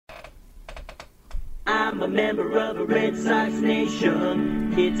I'm a member of a Red Sox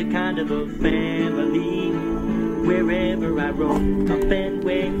nation. It's a kind of a family. Wherever I roam, a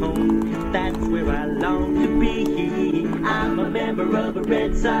Fenway home, that's where I long to be. I'm a member of a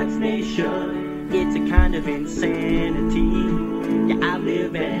Red Sox nation. It's a kind of insanity. Yeah, I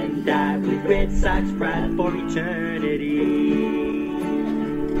live and die with Red Sox pride for eternity.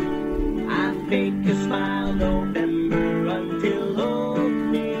 I fake a smile November until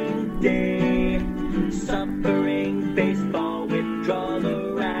opening day. Suffering baseball withdrawal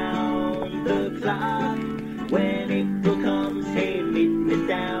around the clock. When April comes, hey, meet me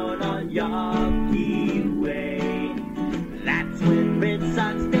down on Yawkey Way. That's when Red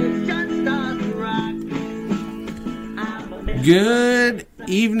Sox Nation starts to rock. Good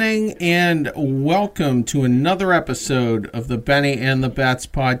evening and welcome to another episode of the Benny and the Bats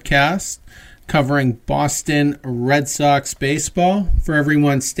podcast, covering Boston Red Sox baseball. For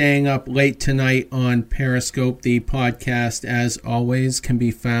everyone staying up late tonight on Periscope, the podcast, as always, can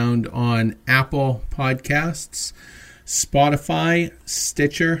be found on Apple Podcasts, Spotify,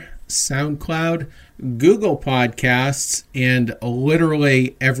 Stitcher, SoundCloud, Google Podcasts, and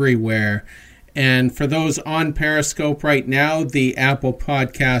literally everywhere. And for those on Periscope right now, the Apple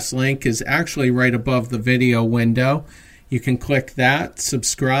Podcast link is actually right above the video window. You can click that,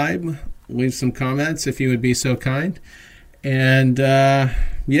 subscribe, leave some comments if you would be so kind. And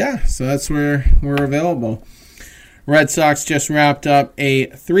so that's where we're available. Red Sox just wrapped up a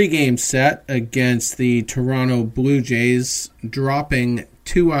 3-game set against the Toronto Blue Jays, dropping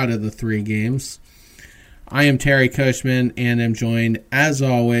 2 out of the 3 games. I am Terry Cushman and am joined, as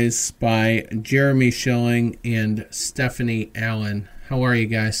always, by Jeremy Schilling and Stephanie Allen. How are you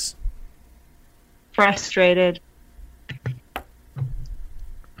guys? Frustrated.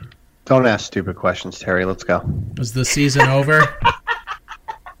 Don't ask stupid questions, Terry. Let's go. Is the season over?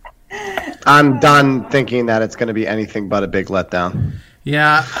 I'm done thinking that it's going to be anything but a big letdown.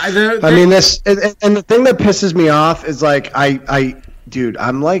 Yeah. I mean, this, and the thing that pisses me off is like, dude,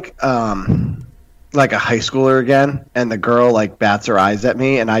 I'm like a high schooler again, and the girl like bats her eyes at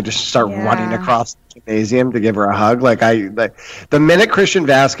me, and I just start running across the gymnasium to give her a hug. The minute Christian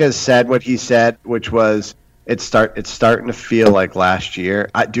Vasquez said what he said, which was, it's starting to feel like last year.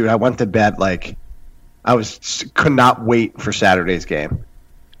 I went to bed like could not wait for Saturday's game.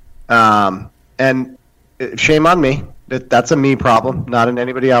 And shame on me. That's a me problem, not an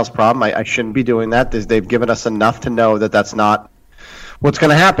anybody else problem. I shouldn't be doing that. They've given us enough to know that that's not what's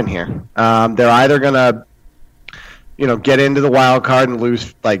going to happen here. They're either going to, get into the wild card and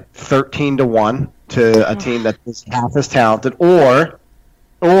lose like 13-1 to a team that is half as talented, or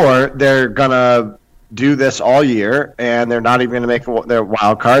they're going to do this all year and they're not even going to make their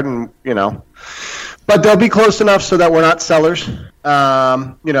wild card, and but they'll be close enough so that we're not sellers.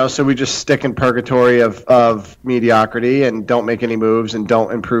 So we just stick in purgatory of mediocrity and don't make any moves and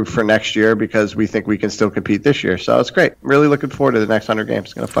don't improve for next year because we think we can still compete this year. So it's great. Really looking forward to the next 100 games.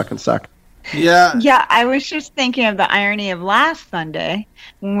 It's going to fucking suck. Yeah. Yeah, I was just thinking of the irony of last Sunday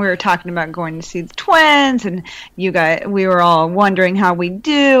when we were talking about going to see the Twins, and we were all wondering how we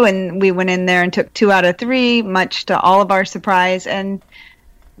do, and we went in there and took 2 out of 3, much to all of our surprise. And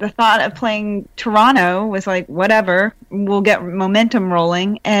the thought of playing Toronto was like, whatever, we'll get momentum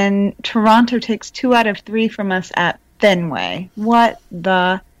rolling. And Toronto takes 2 out of 3 from us at Fenway. What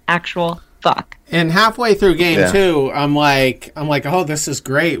the actual fuck? And halfway through game 2, I'm like, oh, this is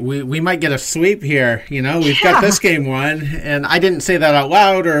great. We might get a sweep here. We've got this game won. And I didn't say that out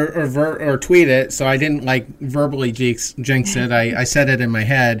loud or tweet it, so I didn't verbally jinx it. I said it in my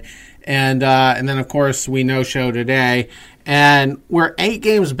head. And then, of course, we no-show today. And we're 8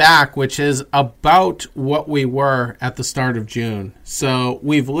 games back, which is about what we were at the start of June. So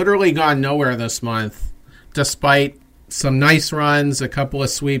we've literally gone nowhere this month, despite some nice runs, a couple of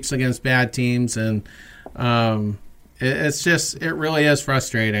sweeps against bad teams, and it really is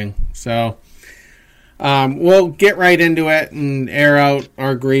frustrating. So we'll get right into it and air out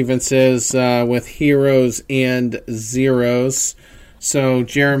our grievances with heroes and zeros. So,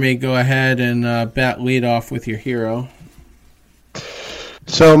 Jeremy, go ahead and bat lead off with your hero.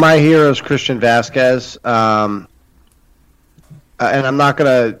 So my hero is Christian Vasquez, and I'm not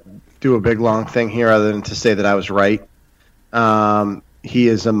going to do a big, long thing here other than to say that I was right. He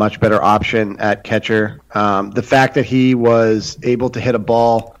is a much better option at catcher. The fact that he was able to hit a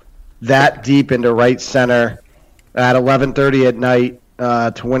ball that deep into right center at 11:30 at night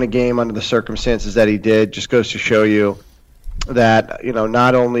to win a game under the circumstances that he did just goes to show you that,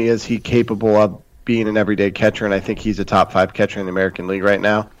 not only is he capable of being an everyday catcher, and I think he's a top 5 catcher in the American League right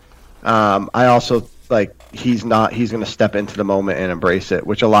now, I also like he's going to step into the moment and embrace it,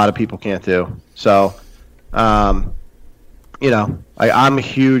 which a lot of people can't do. So, I'm a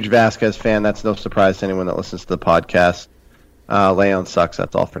huge Vasquez fan. That's no surprise to anyone that listens to the podcast. Leon sucks.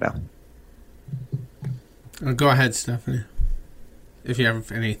 That's all for now. Go ahead, Stephanie, if you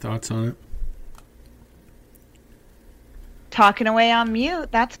have any thoughts on it. Talking away on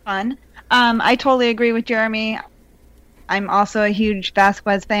mute. That's fun. I totally agree with Jeremy. I'm also a huge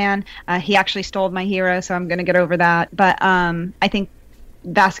Vasquez fan. He actually stole my hero, so I'm going to get over that. But I think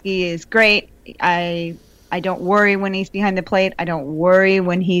Vasquez is great. I don't worry when he's behind the plate. I don't worry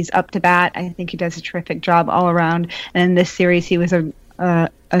when he's up to bat. I think he does a terrific job all around. And in this series, he was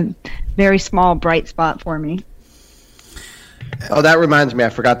a very small bright spot for me. Oh, that reminds me. I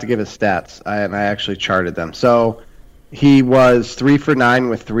forgot to give his stats, and I actually charted them. So he was 3 for 9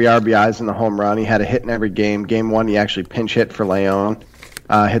 with 3 RBIs in the home run. He had a hit in every game. Game 1, he actually pinch hit for Leon.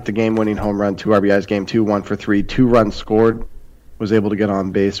 Hit the game-winning home run, 2 RBIs. Game 2, 1 for 3, 2 runs scored. Was able to get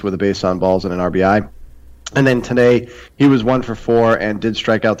on base with a base on balls and an RBI. And then today, he was 1 for 4 and did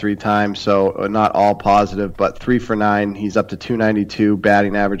strike out 3 times, so not all positive, but 3 for 9. He's up to 292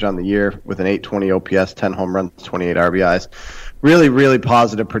 batting average on the year with an 820 OPS, 10 home runs, 28 RBIs. Really, really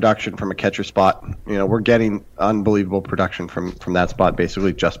positive production from a catcher spot. We're getting unbelievable production from that spot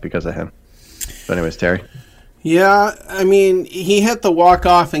basically just because of him. So anyways, Terry. Yeah, I mean, he hit the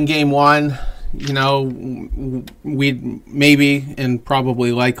walk-off in game 1. We maybe and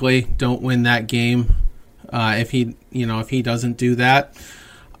probably likely don't win that game. If he doesn't do that.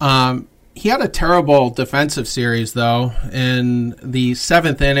 He had a terrible defensive series, though, in the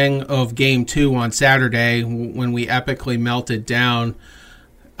 7th inning of Game 2 on Saturday when we epically melted down.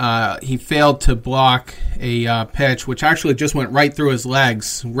 He failed to block a pitch, which actually just went right through his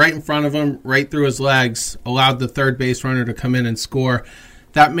legs, right in front of him, right through his legs, allowed the third base runner to come in and score.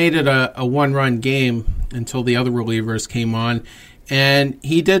 That made it a one-run game until the other relievers came on. And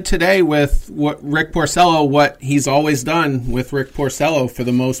he did today with what he's always done with Rick Porcello for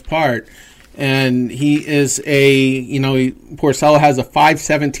the most part. And he is Porcello has a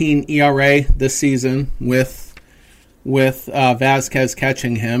 5.17 ERA this season with Vasquez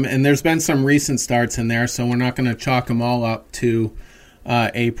catching him. And there's been some recent starts in there, so we're not going to chalk them all up to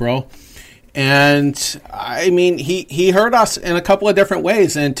April. And, I mean, he hurt us in a couple of different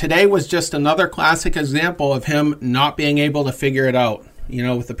ways. And today was just another classic example of him not being able to figure it out,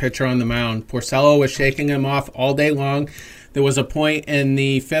 with the pitcher on the mound. Porcello was shaking him off all day long. There was a point in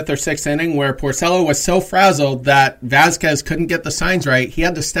the 5th or 6th inning where Porcello was so frazzled that Vasquez couldn't get the signs right. He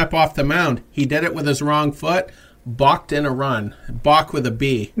had to step off the mound. He did it with his wrong foot, balked in a run. Balk with a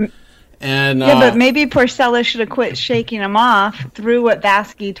B. And, but maybe Porcello should have quit shaking him off, threw what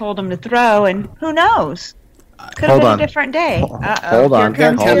Vasquez told him to throw, and who knows? Could have been a different day. Hold on.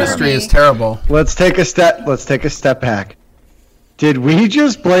 Their chemistry is terrible. Let's take a step back. Did we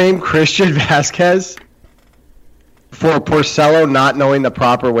just blame Christian Vasquez for Porcello not knowing the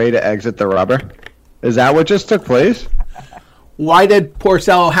proper way to exit the rubber? Is that what just took place? Why did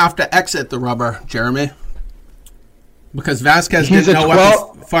Porcello have to exit the rubber, Jeremy? Because Vasquez didn't know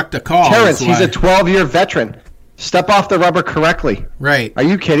what the fuck to call. Terrence, he's a 12-year veteran. Step off the rubber correctly. Right. Are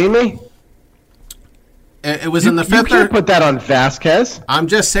you kidding me? It was in the 5th. You can't put that on Vasquez. I'm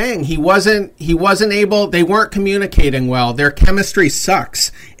just saying he wasn't able. They weren't communicating well. Their chemistry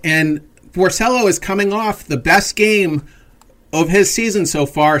sucks. And Porcello is coming off the best game of his season so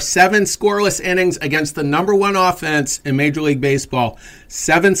far. 7 scoreless innings against the number 1 offense in Major League Baseball.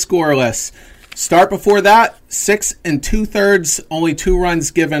 7 scoreless. Start before that, 6 2/3, only 2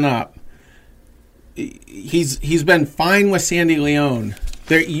 runs given up. He's been fine with Sandy Leon.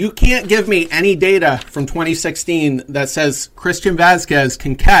 You can't give me any data from 2016 that says Christian Vasquez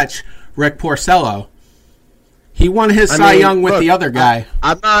can catch Rick Porcello. He won his Cy Young with the other guy.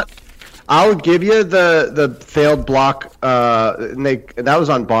 I'll give you the failed block. That was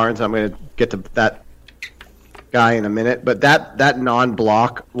on Barnes. I'm going to get to that guy in a minute, but that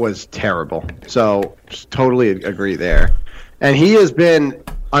non-block was terrible. So totally agree there. And he has been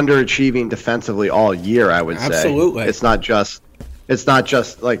underachieving defensively all year, I would say. Absolutely. It's not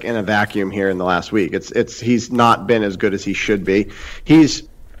just like in a vacuum here in the last week. He's not been as good as he should be.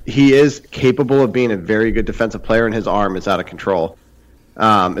 He is capable of being a very good defensive player, and his arm is out of control.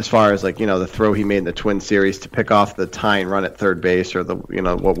 As far as the throw he made in the Twin Series to pick off the tying run at third base, or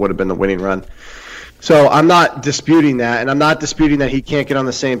what would have been the winning run. So I'm not disputing that, and I'm not disputing that he can't get on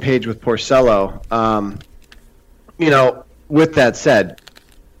the same page with Porcello. With that said,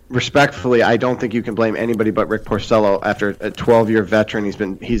 respectfully, I don't think you can blame anybody but Rick Porcello. After a 12-year veteran,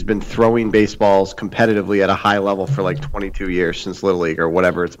 he's been throwing baseballs competitively at a high level for like 22 years since Little League or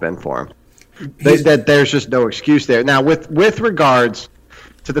whatever it's been for him. that there's just no excuse there. Now, with regards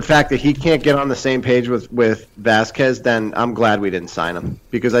to the fact that he can't get on the same page with Vasquez, then I'm glad we didn't sign him,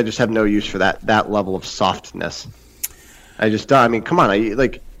 because I just have no use for that level of softness. I just don't. I mean, come on.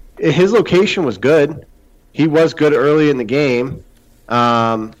 His location was good. He was good early in the game.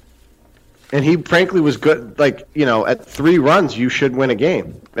 And he frankly was good. At 3 runs, you should win a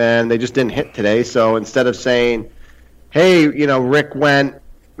game. And they just didn't hit today. So instead of saying, hey, Rick went,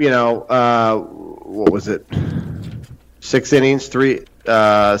 what was it? 6 innings, 3. 6,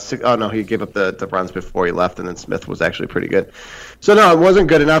 oh no, he gave up the runs before he left, and then Smith was actually pretty good. So no, it wasn't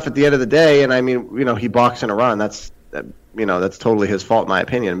good enough at the end of the day. And I mean, he balks in a run. That's totally his fault, in my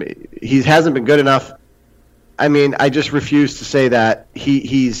opinion. I mean, he hasn't been good enough. I mean, I just refuse to say that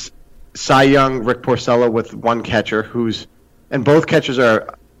he's Cy Young, Rick Porcello with one catcher and both catchers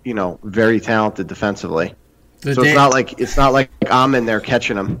are, very talented defensively. It's not like I'm in there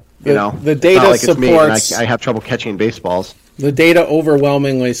catching them. The data supports. I have trouble catching baseballs. The data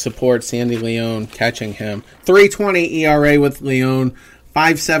overwhelmingly supports Sandy Leon catching him. 3.20 ERA with Leon,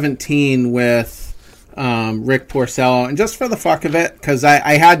 5.17 with Rick Porcello. And just for the fuck of it, because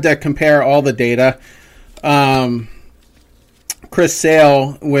I had to compare all the data, Chris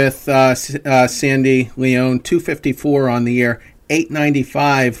Sale with Sandy Leon, 254 on the year,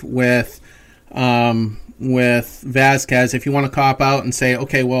 895 with Vasquez. If you want to cop out and say,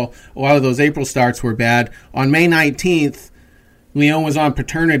 okay, well, a lot of those April starts were bad. On May 19th, Leon was on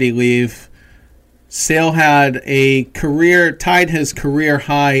paternity leave. Sale had tied his career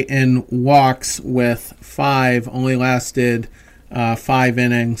high in walks with 5, only lasted 5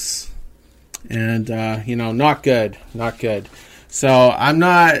 innings. And, not good. So I'm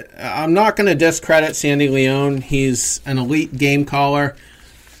not going to discredit Sandy Leon. He's an elite game caller.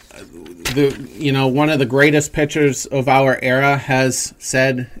 One of the greatest pitchers of our era has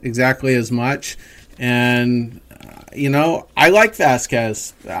said exactly as much. And, I like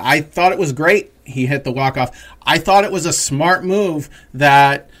Vasquez. I thought it was great he hit the walk-off. I thought it was a smart move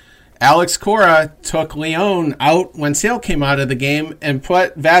that Alex Cora took Leon out when Sale came out of the game and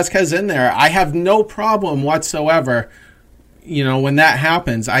put Vasquez in there. I have no problem whatsoever, when that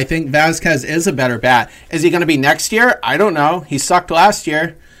happens. I think Vasquez is a better bat. Is he going to be next year? I don't know. He sucked last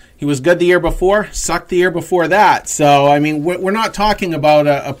year. He was good the year before, sucked the year before that. So, I mean, we're not talking about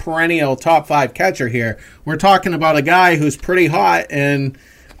a perennial top 5 catcher here. We're talking about a guy who's pretty hot, and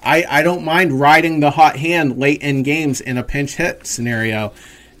I don't mind riding the hot hand late in games in a pinch hit scenario.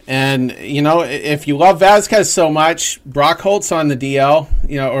 And, if you love Vasquez so much, Brock Holt's on the DL,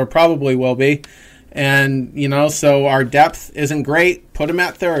 or probably will be. And, so our depth isn't great. Put him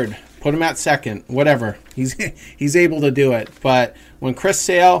at third. Put him at second. Whatever. He's able to do it. But when Chris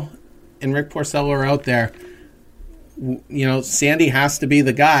Sale and Rick Porcello are out there, Sandy has to be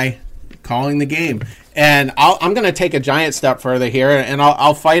the guy calling the game. And I'm going to take a giant step further here, and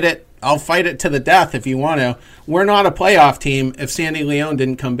I'll fight it. I'll fight it to the death if you want to. We're not a playoff team if Sandy Leon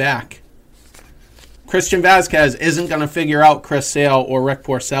didn't come back. Christian Vasquez isn't going to figure out Chris Sale or Rick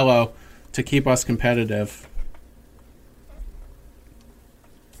Porcello to keep us competitive.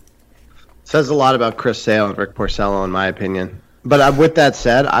 Says a lot about Chris Sale and Rick Porcello, in my opinion. But with that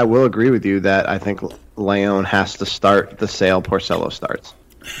said, I will agree with you that I think Leon has to start the Sale Porcello starts.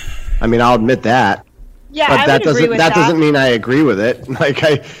 I mean, I'll admit that. Yeah, but I would agree with that. Doesn't mean I agree with it. Like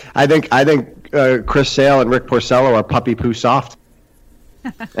I think Chris Sale and Rick Porcello are puppy poo soft.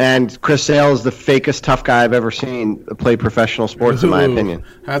 And Chris Sale is the fakest tough guy I've ever seen play professional sports, in my opinion.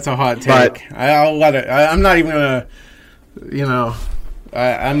 That's a hot take. But, I'll let it. I'm not even gonna. I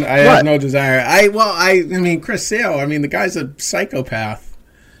have no desire. I mean, Chris Sale. I mean, the guy's a psychopath.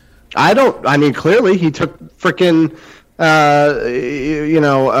 Clearly he took freaking.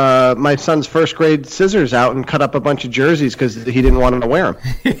 My son's first grade scissors out and cut up a bunch of jerseys because he didn't want him to wear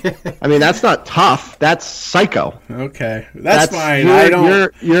them. I mean, that's not tough. That's psycho. Okay, that's fine.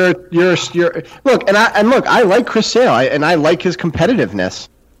 You're look, I like Chris Sale, and I like his competitiveness,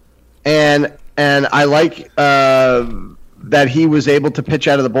 and I like that he was able to pitch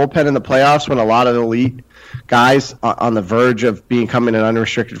out of the bullpen in the playoffs when a lot of elite guys on the verge of becoming an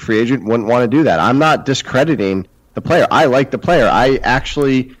unrestricted free agent wouldn't want to do that. I'm not discrediting the player. I like the player. I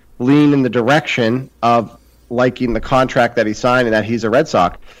actually lean in the direction of liking the contract that he signed and that he's a Red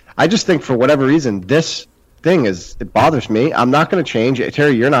Sox. I just think for whatever reason, this thing it bothers me. I'm not going to change.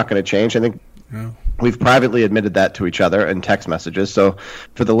 Terry, you're not going to change. I think we've privately admitted that to each other in text messages. So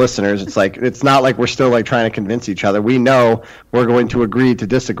for the listeners, it's not like we're still trying to convince each other. We know we're going to agree to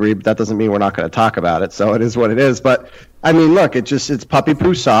disagree, but that doesn't mean we're not going to talk about it. So it is what it is. But I mean, look, it's puppy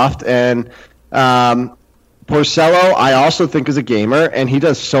poo soft, and Porcello, I also think, is a gamer, and he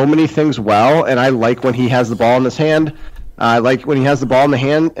does so many things well, and I like when he has the ball in his hand. I like when he has the ball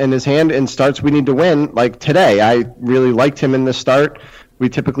in his hand and starts we need to win. Like today, I really liked him in this start. We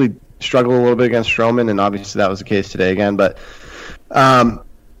typically struggle a little bit against Stroman, and obviously that was the case today again. But, they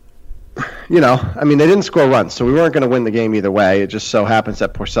didn't score runs, so we weren't going to win the game either way. It just so happens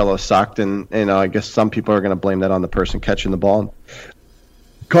that Porcello sucked, and I guess some people are going to blame that on the person catching the ball and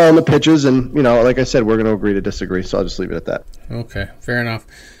calling the pitches. And, like I said, we're going to agree to disagree, so I'll just leave it at that. Okay, fair enough.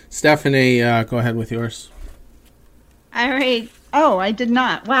 Stephanie, go ahead with yours. All right. Oh, I did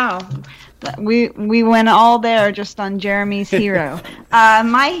not. Wow. We went all there just on Jeremy's hero.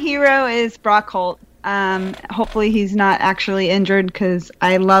 My hero is Brock Holt. Hopefully he's not actually injured because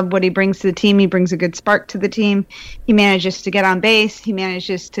I love what he brings to the team. He brings a good spark to the team. He manages to get on base. He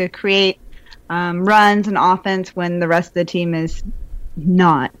manages to create runs and offense when the rest of the team is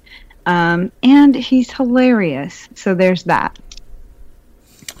not. And he's hilarious. So there's that.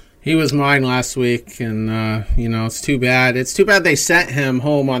 He was mine last week, and, it's too bad. It's too bad they sent him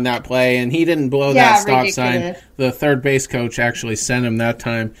home on that play, and he didn't blow that stop sign. The third base coach actually sent him that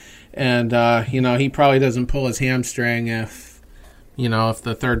time. And, he probably doesn't pull his hamstring if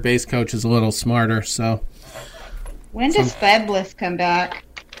the third base coach is a little smarter. So when does Fabulous come back?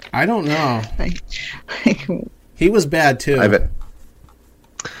 I don't know. He was bad, too.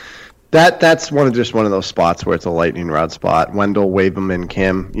 That's one of those spots where it's a lightning rod spot. Wendell, Waveman,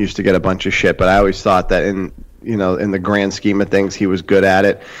 Kim used to get a bunch of shit, but I always thought that in the grand scheme of things, he was good at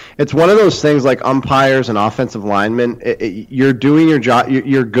it. It's one of those things like umpires and offensive linemen. You're doing your job.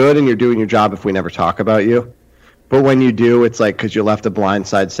 You're good and you're doing your job if we never talk about you. But when you do, it's like because you left a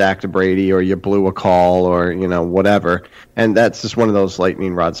blindside sack to Brady or you blew a call or whatever. And that's just one of those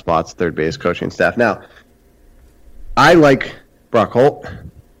lightning rod spots. Third base coaching staff. Now, I like Brock Holt.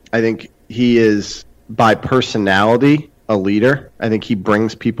 I think he is, by personality, a leader. I think he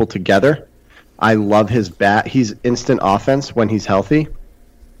brings people together. I love his bat. He's instant offense when he's healthy.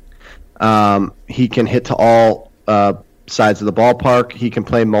 He can hit to all sides of the ballpark. He can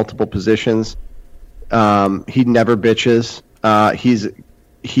play multiple positions. He never bitches.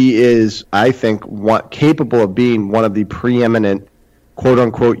 He is, I think, capable of being one of the preeminent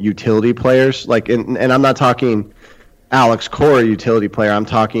quote-unquote utility players. And I'm not talking Alex Cora utility player. I'm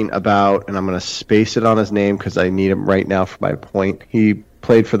talking about, and I'm going to space it on his name because I need him right now for my point. He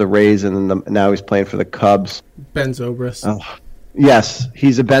played for the Rays, and now he's playing for the Cubs. Ben Zobrist. Oh, yes,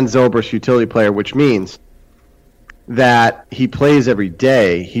 he's a Ben Zobrist utility player, which means that he plays every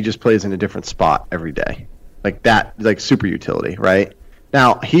day. He just plays in a different spot every day. Like that, like super utility, right?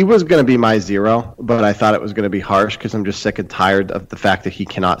 Now, he was going to be my zero, but I thought it was going to be harsh because I'm just sick and tired of the fact that he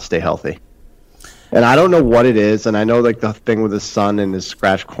cannot stay healthy. And I don't know what it is, and I know like the thing with his son and his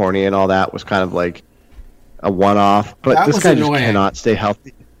scratched cornea and all that was kind of like a one-off, but this guy just cannot stay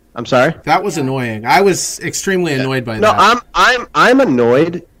healthy. I'm sorry? That was annoying. I was extremely annoyed by that. No, I'm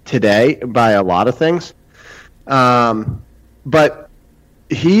annoyed today by a lot of things. But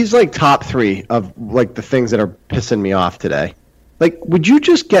he's like top 3 of like the things that are pissing me off today. Like, would you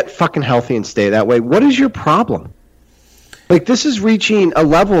just get fucking healthy and stay that way? What is your problem? Like, this is reaching a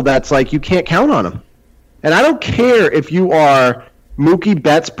level that's like you can't count on him. And I don't care if you are Mookie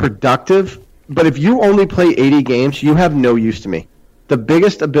Betts productive, but if you only play 80 games, you have no use to me. The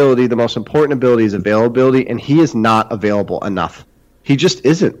biggest ability, the most important ability is availability, and he is not available enough. He just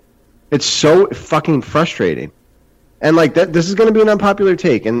isn't. It's so fucking frustrating. And like that, this is going to be an unpopular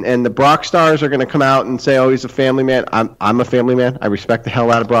take, and the Brock stars are going to come out and say, "Oh, he's a family man." I'm a family man. I respect the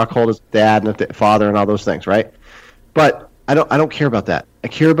hell out of Brock Holt as dad and father and all those things, right? But I don't care about that. I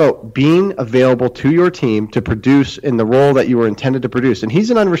care about being available to your team to produce in the role that you were intended to produce. And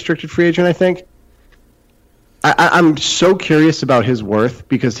he's an unrestricted free agent, I think. I'm so curious about his worth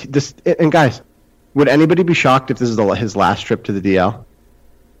because this. And guys, would anybody be shocked if this is his last trip to the DL?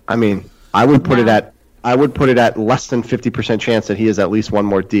 I mean, I would put it at less than 50% chance that he has at least one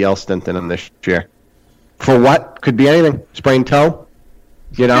more DL stint in him this year. For what? Could be anything. Sprained toe,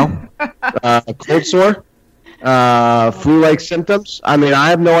 cold sore, flu-like symptoms. I mean, I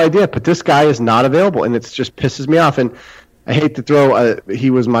have no idea, but this guy is not available, and it just pisses me off. And I hate to throw he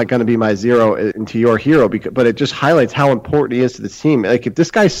was going to be my zero into your hero, but it just highlights how important he is to the team. Like, if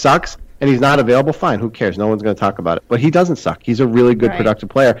this guy sucks and he's not available, fine, who cares? No one's going to talk about it. But he doesn't suck. He's a really good, productive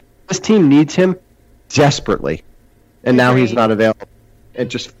player. This team needs him desperately, and now he's not available. It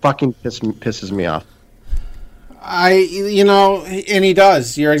just fucking pisses me off. And he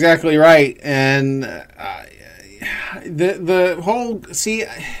does. You're exactly right. And the whole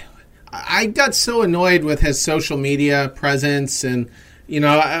I got so annoyed with his social media presence, and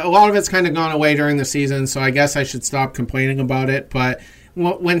a lot of it's kind of gone away during the season, so I guess I should stop complaining about it. But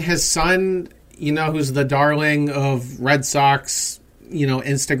when his son, who's the darling of Red Sox,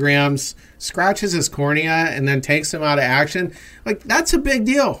 Instagrams, scratches his cornea and then takes him out of action, like, that's a big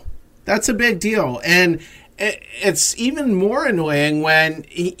deal. That's a big deal. And it's even more annoying when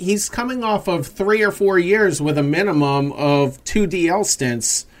he's coming off of 3 or 4 years with a minimum of 2 DL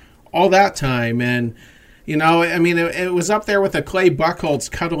stints all that time. And, it was up there with a Clay Buchholz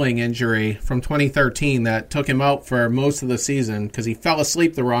cuddling injury from 2013 that took him out for most of the season because he fell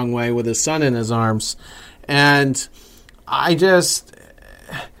asleep the wrong way with his son in his arms. And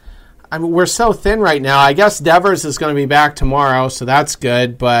we're so thin right now. I guess Devers is going to be back tomorrow, so that's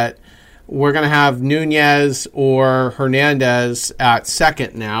good. But we're going to have Nunez or Hernandez at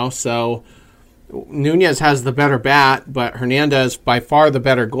second now. So Nunez has the better bat, but Hernandez by far the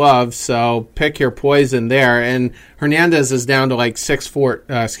better glove. So pick your poison there. And Hernandez is down to like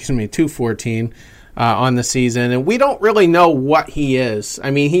 214 on the season, and we don't really know what he is.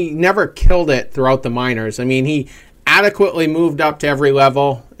 I mean, he never killed it throughout the minors. I mean, he adequately moved up to every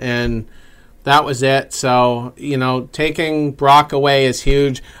level, and that was it. So, taking Brock away is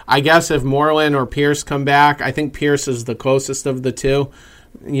huge. I guess if Moreland or Pearce come back, I think Pearce is the closest of the two.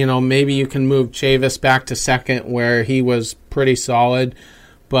 Maybe you can move Chavis back to second where he was pretty solid.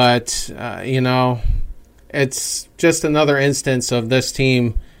 But, it's just another instance of this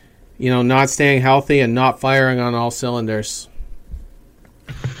team, not staying healthy and not firing on all cylinders.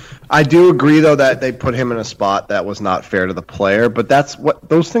 I do agree, though, that they put him in a spot that was not fair to the player, but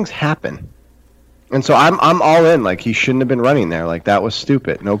those things happen. And so I'm all in. Like, he shouldn't have been running there. Like, that was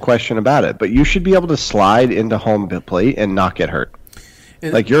stupid. No question about it. But you should be able to slide into home plate and not get hurt.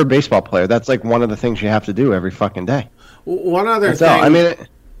 And, like, you're a baseball player. That's, like, one of the things you have to do every fucking day. One other thing. I mean,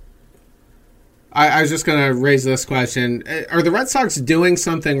 I was just going to raise this question. Are the Red Sox doing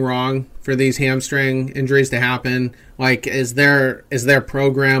something wrong for these hamstring injuries to happen? Like, is their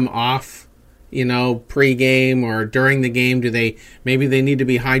program off, pre-game or during the game? Maybe they need to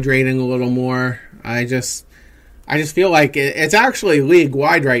be hydrating a little more? I just feel like it's actually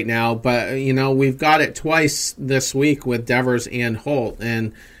league-wide right now, but, we've got it twice this week with Devers and Holt,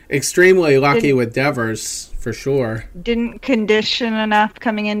 and extremely lucky with Devers, for sure. Didn't condition enough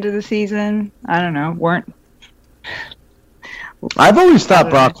coming into the season. I don't know. I've always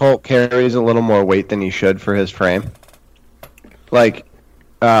thought Brock Holt carries a little more weight than he should for his frame. Like,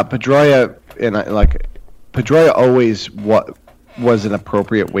 Pedroia always was an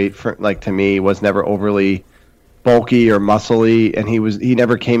appropriate weight for, like, to me, was never overly bulky or muscly, and he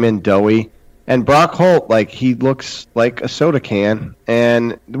never came in doughy. And Brock Holt, like, he looks like a soda can,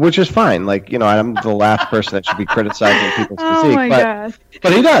 and which is fine. Like, I'm the last person that should be criticizing people's physique,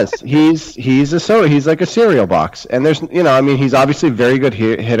 but he does. He's a soda. He's like a cereal box, and there's, he's obviously a very good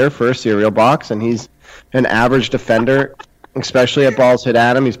hitter for a cereal box, and he's an average defender, especially at balls hit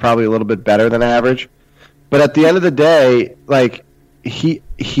at him. He's probably a little bit better than average, but at the end of the day, like, he's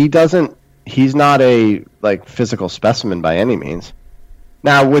not a, like, physical specimen by any means.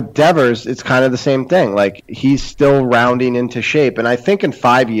 Now, with Devers, it's kind of the same thing. Like, he's still rounding into shape. And I think in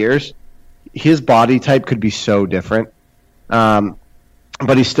 5 years, his body type could be so different. But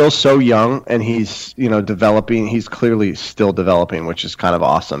he's still so young, and he's, developing. He's clearly still developing, which is kind of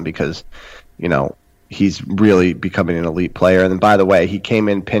awesome because, he's really becoming an elite player. And then, by the way, he came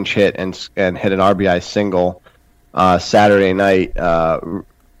in pinch hit and hit an RBI single Saturday night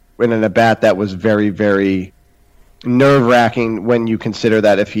in an at-bat that was very, very nerve-wracking when you consider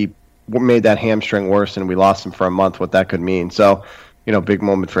that if he made that hamstring worse and we lost him for a month, what that could mean. So, big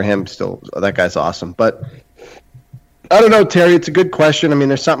moment for him still. That guy's awesome. But I don't know, Terry, it's a good question. I mean,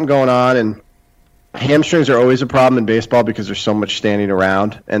 there's something going on, and hamstrings are always a problem in baseball because there's so much standing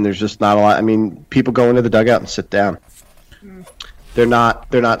around, and there's just not a lot. I mean, people go into the dugout and sit down. They're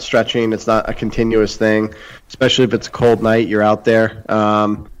not stretching. It's not a continuous thing, especially if it's a cold night. You're out there.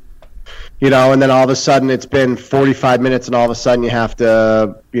 And then all of a sudden it's been 45 minutes and all of a sudden you have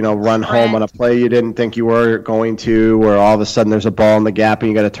to, run home on a play you didn't think you were going to, or all of a sudden there's a ball in the gap and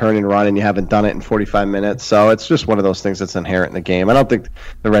you got to turn and run and you haven't done it in 45 minutes. So it's just one of those things that's inherent in the game. I don't think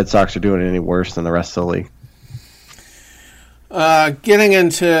the Red Sox are doing it any worse than the rest of the league. Getting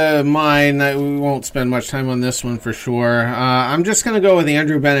into mine, we won't spend much time on this one for sure. I'm just going to go with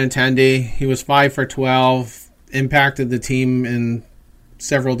Andrew Benintendi. He was 5 for 12, impacted the team in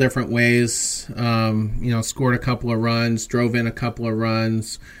several different ways. Scored a couple of runs, drove in a couple of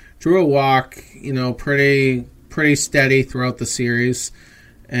runs, drew a walk, pretty steady throughout the series.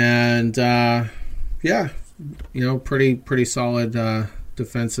 And, pretty solid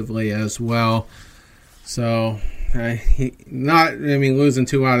defensively as well. So, losing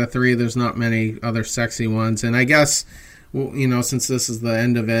 2 out of 3, there's not many other sexy ones. And I guess, since this is the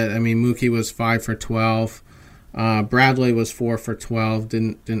end of it, Mookie was 5 for 12. Bradley was 4 for 12.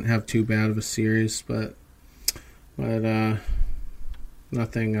 Didn't have too bad of a series, but nothing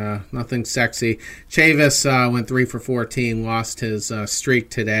sexy. Chavis went 3 for 14, lost his streak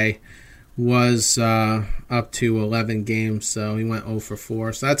today. Was up to 11 games, so he went 0 for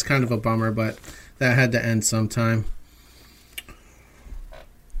 4. So that's kind of a bummer, but that had to end sometime.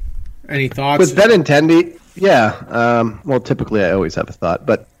 Any thoughts? With Benintendi, yeah. Typically I always have a thought,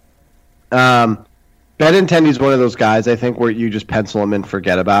 but Benintendi's one of those guys, I think, where you just pencil him and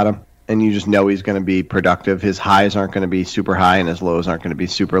forget about him, and you just know he's going to be productive. His highs aren't going to be super high, and his lows aren't going to be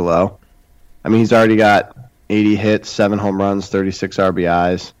super low. He's already got 80 hits, 7 home runs, 36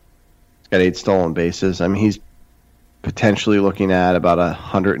 RBIs. Got 8 stolen bases. He's potentially looking at about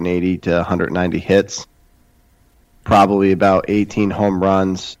 180 to 190 hits, probably about 18 home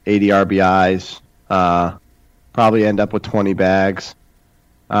runs, 80 RBIs, probably end up with 20 bags.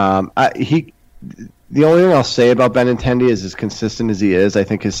 The only thing I'll say about Benintendi is, as consistent as he is, I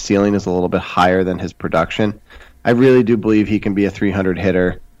think his ceiling is a little bit higher than his production. I really do believe he can be a 300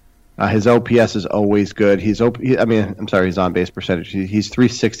 hitter. His OPS is always good. His on base percentage. He's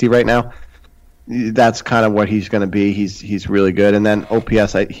 360 right now. That's kind of what he's going to be. He's really good. And then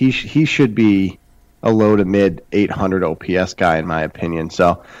OPS, he should be a low to mid 800 OPS guy in my opinion.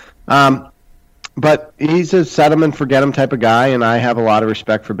 So, but he's a set him and forget him type of guy, and I have a lot of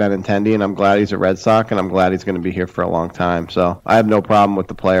respect for Benintendi, and I'm glad he's a Red Sox, and I'm glad he's going to be here for a long time. So I have no problem with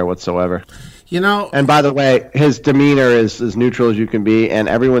the player whatsoever. And by the way, his demeanor is as neutral as you can be, and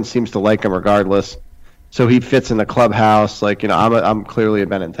everyone seems to like him regardless. So he fits in the clubhouse. I'm clearly a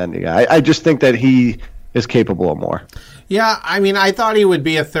Benintendi guy. I just think that he is capable of more. Yeah, I thought he would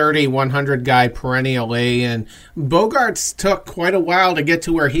be a 30, 100 guy perennially, and Bogaerts took quite a while to get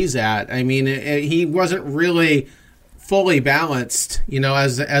to where he's at. He wasn't really fully balanced,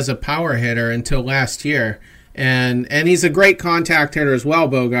 as a power hitter until last year. And he's a great contact hitter as well,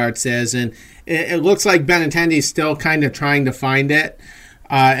 Bogaerts is, and it looks like Benintendi's still kind of trying to find it,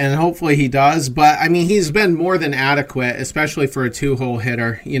 and hopefully he does. But, he's been more than adequate, especially for a 2-hole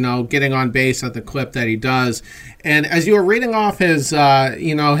hitter, getting on base at the clip that he does. And as you were reading off his, his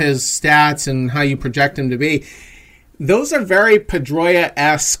stats and how you project him to be, those are very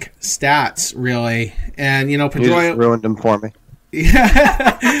Pedroia-esque stats, really. And, Pedroia... You just ruined him for me.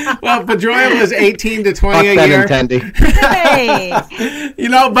 Yeah. Well, Pedroia was 18 to 20 a year. Hey.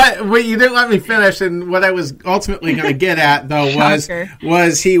 But you didn't let me finish, and what I was ultimately going to get at though he's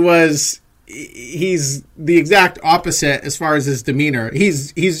the exact opposite as far as his demeanor.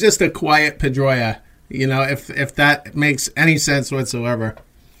 He's just a quiet Pedroia, if that makes any sense whatsoever.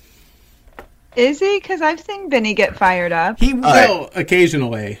 Is he? Because I've seen Benny get fired up. He will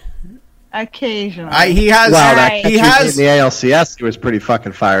occasionally. Occasionally. He has. Right. He has in the ALCS. He was pretty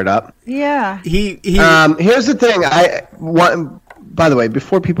fucking fired up. Yeah. Here's the thing. By the way,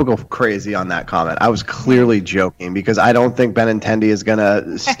 before people go crazy on that comment, I was clearly joking because I don't think Benintendi is going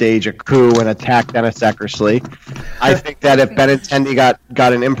to stage a coup and attack Dennis Eckersley. I think that if Benintendi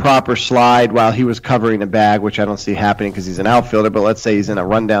got an improper slide while he was covering a bag, which I don't see happening because he's an outfielder, but let's say he's in a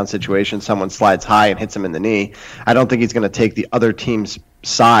rundown situation, someone slides high and hits him in the knee, I don't think he's going to take the other team's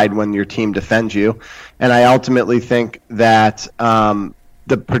side when your team defends you. And I ultimately think that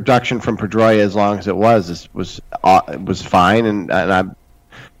the production from Pedroia, as long as it was fine, and I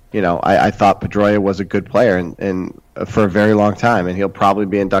thought Pedroia was a good player and for a very long time, and he'll probably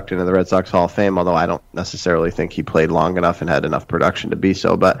be inducted into the Red Sox Hall of Fame, although I don't necessarily think he played long enough and had enough production to be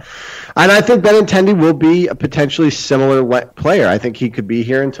so. And I think Benintendi will be a potentially similar player. I think he could be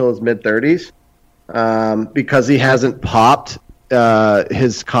here until his mid-30s because he hasn't popped.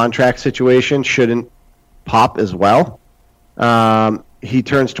 His contract situation shouldn't pop as well. He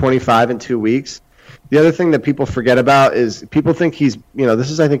turns 25 in 2 weeks. The other thing that people forget about is people think he's, this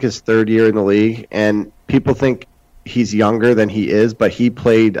is, I think, his 3rd year in the league, and people think he's younger than he is, but he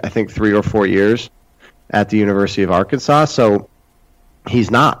played, I think, 3 or 4 years at the University of Arkansas, so he's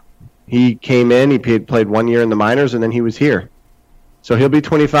not. He came in, he played 1 year in the minors, and then he was here. So he'll be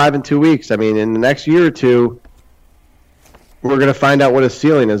 25 in 2 weeks. In the next year or two, we're going to find out what his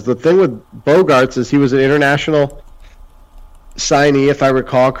ceiling is. The thing with Bogaerts is he was an international signee, if I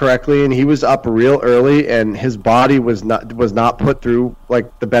recall correctly, and he was up real early, and his body was not put through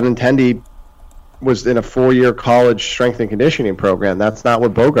like the Benintendi was in a 4-year college strength and conditioning program. That's not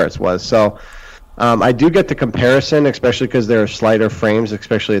what Bogaerts was. So I do get the comparison, especially because there are slighter frames,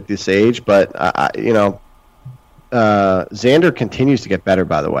 especially at this age. But Xander continues to get better,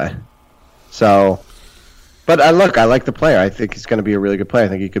 by the way. So But I like the player. I think he's going to be a really good player. I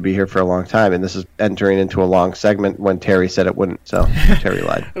think he could be here for a long time. And this is entering into a long segment when Terry said it wouldn't. So Terry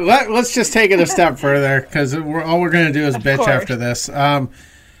lied. Let's just take it a step further, because all we're going to do is bitch after this.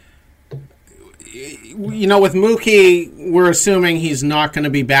 With Mookie, we're assuming he's not going to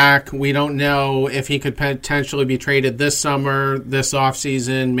be back. We don't know if he could potentially be traded this summer, this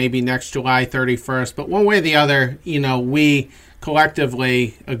offseason, maybe next July 31st. But one way or the other, we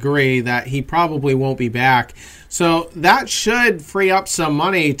collectively agree that he probably won't be back. So that should free up some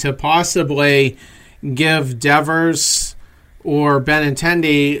money to possibly give Devers or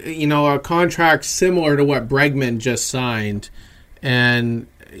Benintendi, a contract similar to what Bregman just signed. And,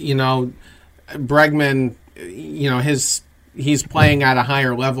 Bregman, he's playing at a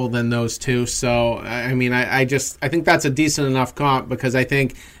higher level than those two. So, I think that's a decent enough comp, because I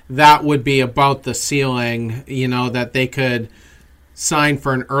think that would be about the ceiling, that they could sign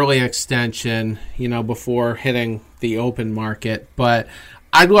for an early extension, before hitting the open market. But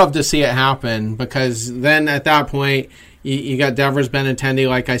I'd love to see it happen, because then at that point, you got Devers, Benintendi,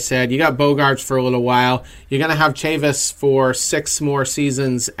 like I said. You got Bogarts for a little while. You're going to have Chavis for 6 more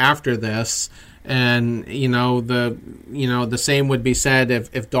seasons after this. And, the same would be said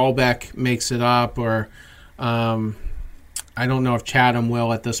if Dahlbeck makes it up, or I don't know if Chatham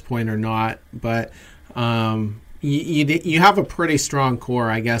will at this point or not. But you have a pretty strong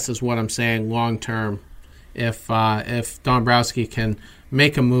core, I guess, is what I'm saying, long term, if Dombrowski can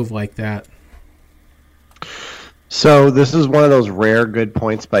make a move like that. So this is one of those rare good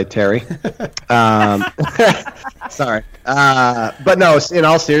points by Terry. Sorry. But no, in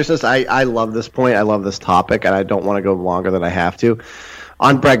all seriousness, I love this point. I love this topic, and I don't want to go longer than I have to.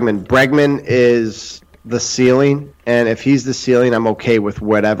 On Bregman. Bregman is the ceiling, and if he's the ceiling, I'm okay with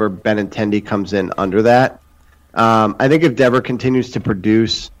whatever Benintendi comes in under that. I think if Dever continues to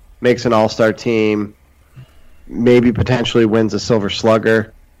produce, makes an all-star team, maybe potentially wins a Silver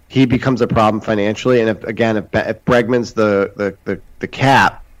Slugger, he becomes a problem financially. And if Bregman's the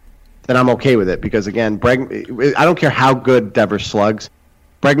cap, then I'm okay with it, because again, I don't care how good Devers slugs.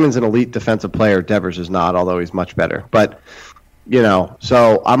 Bregman's an elite defensive player. Devers is not, although he's much better. But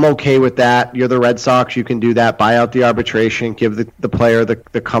so I'm okay with that. You're the Red Sox. You can do that. Buy out the arbitration. Give the player the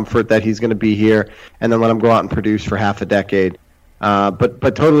comfort that he's going to be here, and then let him go out and produce for half a decade.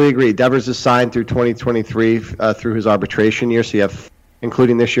 But totally agree. Devers is signed through 2023 through his arbitration year. So you have,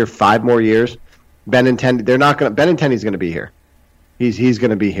 including this year, 5 more years. Benintendi, Benintendi's going to be here. He's going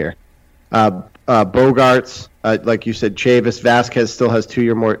to be here. Bogarts, like you said, Chavis, Vasquez still has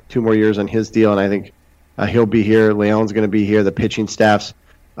 2 more years on his deal, and I think he'll be here. Leon's going to be here. The pitching staff's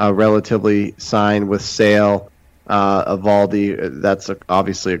relatively signed with Sale, Evaldi. That's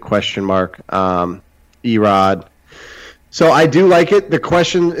obviously a question mark. Erod. So I do like it. The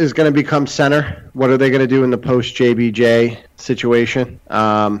question is going to become center. What are they going to do in the post-JBJ situation?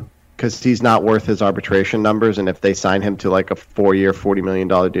 Because he's not worth his arbitration numbers, and if they sign him to like a 4-year, $40 million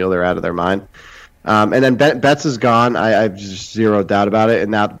deal, they're out of their mind. And then Betts is gone. I have just zero doubt about it,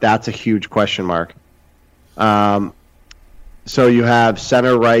 and that's a huge question mark. So you have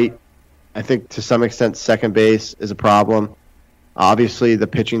center, right. I think to some extent second base is a problem. Obviously, the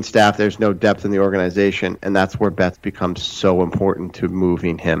pitching staff, there's no depth in the organization, and that's where Betts becomes so important to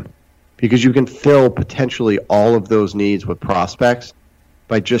moving him. Because you can fill potentially all of those needs with prospects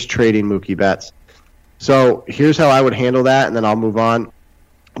by just trading Mookie Betts. So here's how I would handle that, and then I'll move on.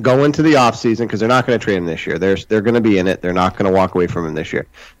 Go into the offseason, because they're not going to trade him this year. They're going to be in it. They're not going to walk away from him this year.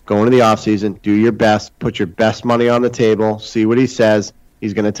 Go into the offseason, do your best, put your best money on the table, see what he says.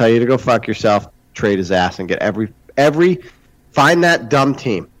 He's going to tell you to go fuck yourself, trade his ass, and get every find that dumb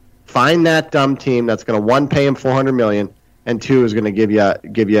team. Find that dumb team that's going to, 1, pay him $400 million, and 2, is going to give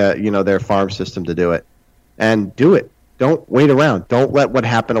you their farm system to do it. And do it. Don't wait around. Don't let what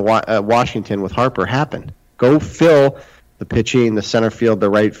happened to Washington with Harper happen. Go fill the pitching, the center field, the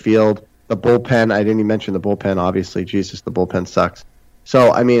right field, the bullpen. I didn't even mention the bullpen, obviously. Jesus, the bullpen sucks.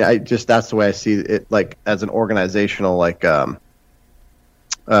 So, that's the way I see it, like, as an organizational,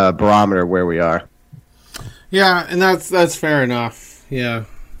 barometer where we are. Yeah, and that's fair enough. Yeah,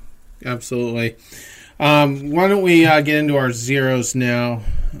 absolutely. Why don't we get into our zeros now?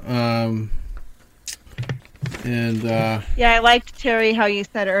 I liked, Terry, how you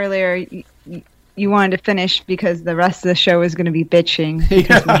said earlier you wanted to finish because the rest of the show is going to be bitching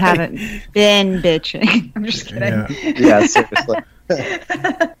because we haven't been bitching. I'm just kidding. Yeah, seriously. All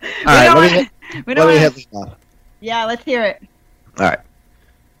right, let me hit this off. Yeah, let's hear it. All right.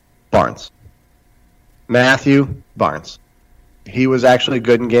 Barnes. Matthew Barnes. He was actually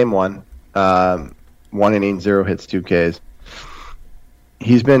good in game 1. 1 inning, 0 hits, 2 Ks.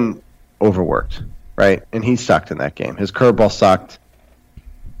 He's been overworked, right? And he sucked in that game. His curveball sucked.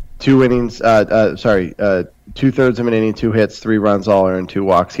 2 innings, 2/3 of an inning, 2 hits, 3 runs, all earned, 2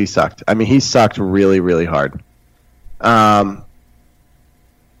 walks. He sucked. I mean, he sucked really, really hard. And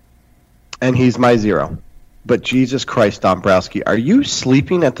he's my 0. But Jesus Christ, Dombrowski, are you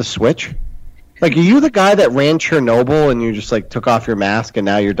sleeping at the switch? Like, are you the guy that ran Chernobyl and you just, like, took off your mask and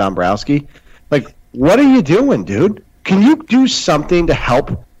now you're Dombrowski? Like, what are you doing, dude? Can you do something to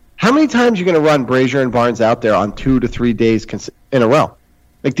help? How many times are you going to run Brazier and Barnes out there on 2 to 3 days in a row?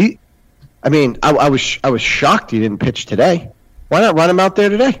 Like, I was shocked he didn't pitch today. Why not run him out there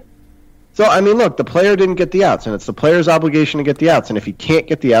today? So, I mean, look, the player didn't get the outs, and it's the player's obligation to get the outs. And if he can't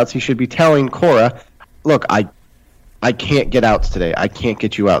get the outs, he should be telling Cora, look, I can't get outs today. I can't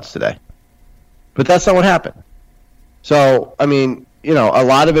get you outs today. But that's not what happened. So, I mean, you know, a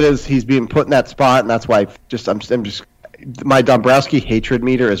lot of it is he's being put in that spot, and that's why I'm just my Dombrowski hatred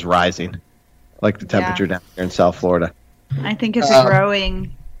meter is rising, like the temperature down here in South Florida. I think it's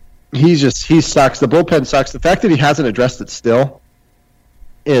growing. He sucks. The bullpen sucks. The fact that he hasn't addressed it still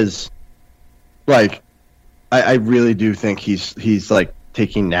is, like, I really do think he's like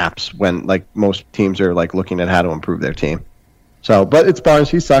taking naps when, like, most teams are, like, looking at how to improve their team. So, but it's Barnes.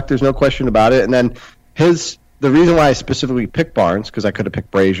 He sucked. There's no question about it. And then the reason why I specifically picked Barnes, because I could have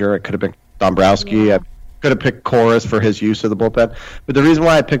picked Brazier, I could have picked Dombrowski, I could have picked Koras for his use of the bullpen. But the reason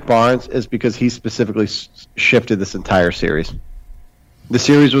why I picked Barnes is because he specifically shifted this entire series. The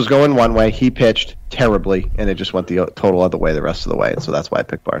series was going one way. He pitched terribly, and it just went the total other way the rest of the way. And so that's why I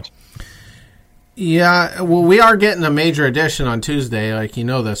picked Barnes. Yeah, well, we are getting a major addition on Tuesday. Like, you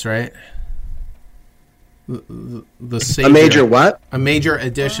know this, right? The Savior, a major what? A major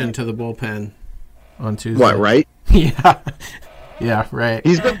addition to the bullpen on Tuesday. What, Wright? Yeah. Yeah, right.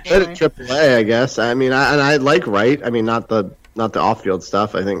 He's been good at AAA, I guess. I mean, I like Wright. I mean, not the off-field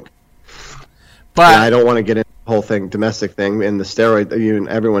stuff, I think. But I don't want to get into the whole thing, domestic thing, and the steroid.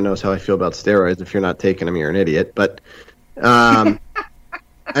 Everyone knows how I feel about steroids. If you're not taking them, you're an idiot. But, I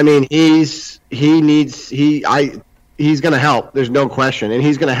mean, he's going to help. There's no question, and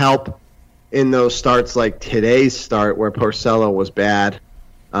he's going to help in those starts like today's start where Porcello was bad.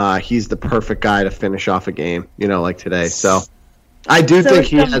 He's the perfect guy to finish off a game, like today. So I do think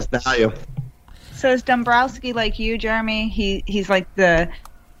he has value. So is Dombrowski like you, Jeremy? He's like the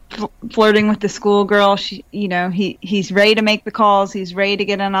flirting with the schoolgirl. He's ready to make the calls. He's ready to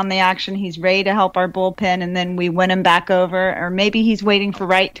get in on the action. He's ready to help our bullpen, and then we win him back over. Or maybe he's waiting for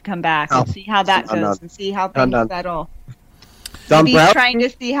Wright to come back and see how that goes and see how things settle. Maybe he's trying to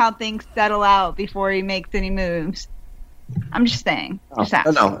see how things settle out before he makes any moves. I'm just saying.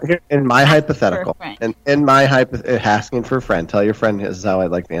 No. In my hypothetical, asking for a friend, tell your friend this is how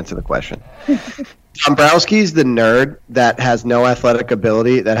I'd like to answer the question. Dombrowski's the nerd that has no athletic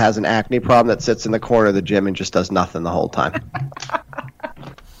ability, that has an acne problem, that sits in the corner of the gym and just does nothing the whole time.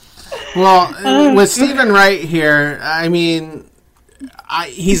 Well, with Stephen Wright here, I mean,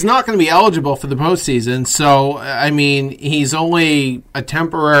 he's not going to be eligible for the postseason, so I mean, he's only a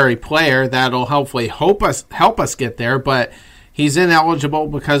temporary player that'll hopefully help us get there. But he's ineligible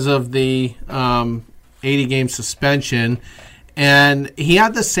because of the 80-game suspension, and he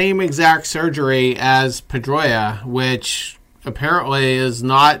had the same exact surgery as Pedroia, which apparently is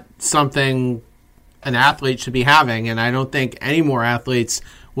not something an athlete should be having, and I don't think any more athletes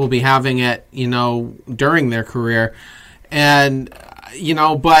will be having it, during their career. And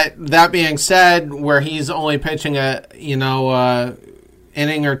but that being said, where he's only pitching inning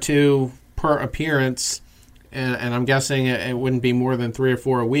or two per appearance, and I'm guessing it wouldn't be more than 3 or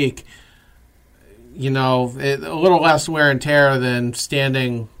 4 a week, a little less wear and tear than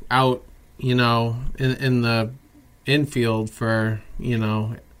standing out, in the infield for,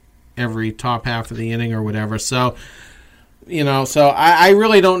 every top half of the inning or whatever. So, so I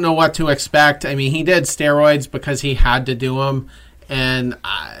really don't know what to expect. I mean, he did steroids because he had to do them. And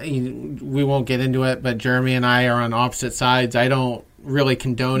we won't get into it, but Jeremy and I are on opposite sides. I don't really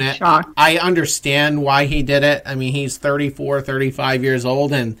condone it. I understand why he did it. I mean, he's 34, 35 years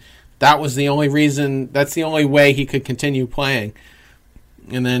old, and that's the only way he could continue playing.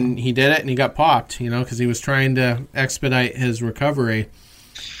 And then he did it, and he got popped, because he was trying to expedite his recovery.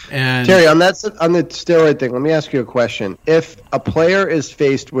 And Terry, on the steroid thing, let me ask you a question. If a player is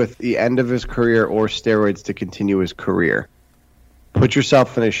faced with the end of his career or steroids to continue his career, put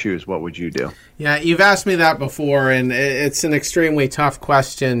yourself in his shoes, what would you do? Yeah, you've asked me that before, and it's an extremely tough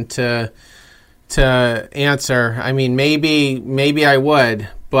question to answer. I mean, maybe I would,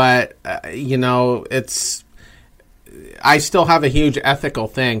 but I still have a huge ethical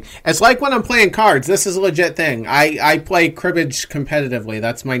thing. It's like when I'm playing cards. This is a legit thing. I play cribbage competitively.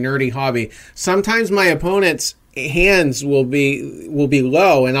 That's my nerdy hobby. Sometimes my opponent's hands will be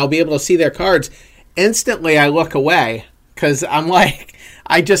low, and I'll be able to see their cards. Instantly, I look away because I'm like,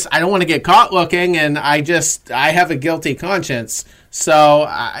 I don't want to get caught looking, and I have a guilty conscience. So,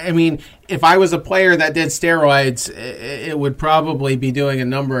 I mean, if I was a player that did steroids, it would probably be doing a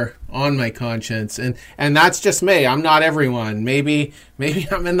number on my conscience. And that's just me. I'm not everyone. Maybe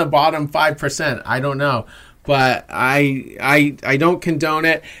I'm in the bottom 5%. I don't know. But I don't condone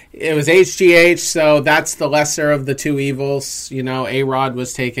it. It was HGH, so that's the lesser of the two evils. You know, A-Rod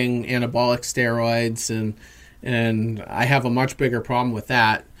was taking anabolic steroids, and I have a much bigger problem with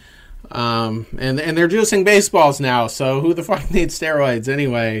that. And they're juicing baseballs now, so who the fuck needs steroids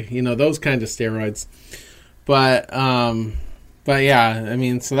anyway? You know, those kind of steroids. But yeah, I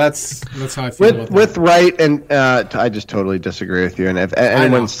mean, so that's how I feel about that. With Wright, and I just totally disagree with you. And if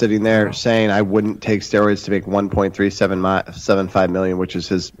anyone's sitting there saying I wouldn't take steroids to make $1.375 million, which is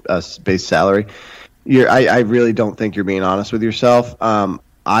his base salary, I really don't think you're being honest with yourself.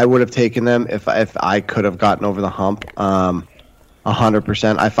 I would have taken them if I could have gotten over the hump.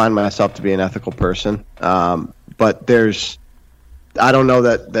 100%. I find myself to be an ethical person, but I don't know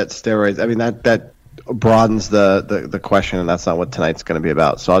that steroids. I mean that broadens the question, and that's not what tonight's going to be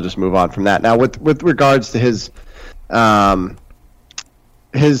about. So I'll just move on from that. Now, with regards to his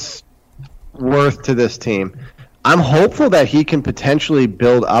worth to this team, I'm hopeful that he can potentially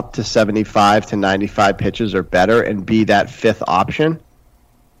build up to 75 to 95 pitches or better and be that fifth option.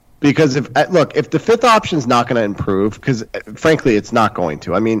 Because if the fifth option is not going to improve, because frankly it's not going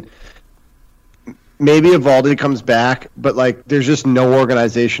to. I mean, maybe Eovaldi comes back, but like there's just no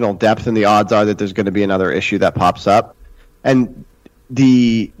organizational depth, and the odds are that there's going to be another issue that pops up. And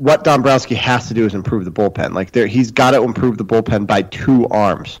what Dombrowski has to do is improve the bullpen. Like he's got to improve the bullpen by 2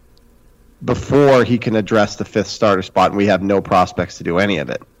 arms before he can address the fifth starter spot, and we have no prospects to do any of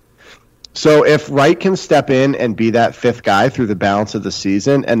it. So if Wright can step in and be that fifth guy through the balance of the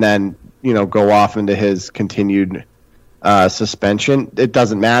season, and then go off into his continued suspension, it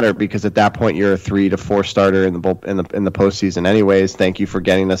doesn't matter, because at that point you're a 3 to 4 starter in the postseason anyways. Thank you for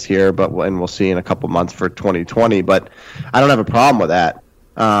getting us here, and we'll see in a couple months for 2020. But I don't have a problem with that.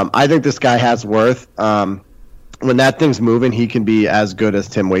 I think this guy has worth. When that thing's moving, he can be as good as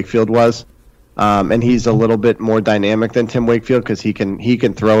Tim Wakefield was. And he's a little bit more dynamic than Tim Wakefield because he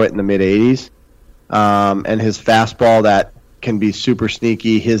can throw it in the mid-80s. And his fastball that can be super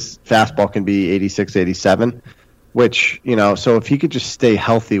sneaky. His fastball can be 86, 87, which, so if he could just stay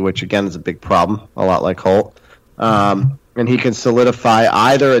healthy, which again is a big problem, a lot like Holt, and he can solidify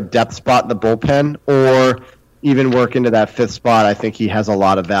either a depth spot in the bullpen or even work into that fifth spot, I think he has a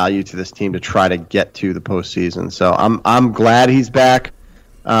lot of value to this team to try to get to the postseason. So I'm glad he's back.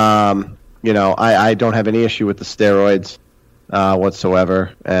 I don't have any issue with the steroids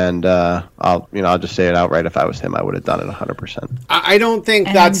whatsoever, and I'll just say it outright. If I was him, I would have done it 100%. I don't think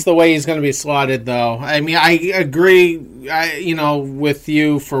that's the way he's going to be slotted, though. I mean, I agree, with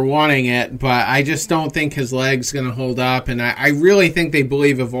you for wanting it, but I just don't think his leg's going to hold up, and I really think they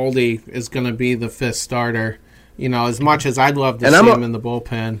believe Eovaldi is going to be the fifth starter. As much as I'd love to see him in the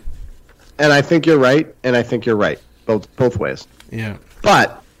bullpen. And I think you're right, both ways. Yeah,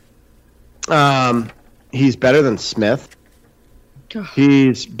 but. He's better than Smith.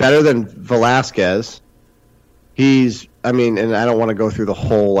 He's better than Velasquez. And I don't want to go through the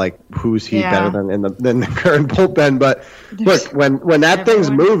whole who's he better than the current bullpen, but look, when that thing's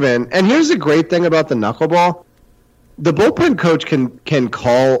moving, and here's the great thing about the knuckleball, the bullpen coach can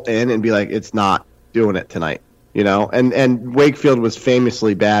call in and be like, it's not doing it tonight, and Wakefield was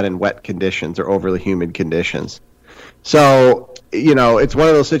famously bad in wet conditions or overly humid conditions. So, it's one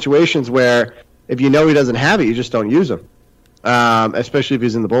of those situations where if he doesn't have it, you just don't use him, especially if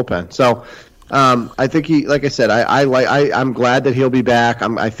he's in the bullpen. So, I think like I said, I'm glad that he'll be back.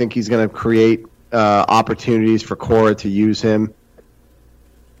 I think he's going to create opportunities for Cora to use him,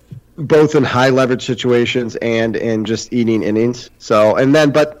 both in high leverage situations and in just eating innings. So,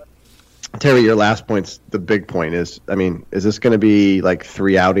 but Terry, your last point's the big point. Is this going to be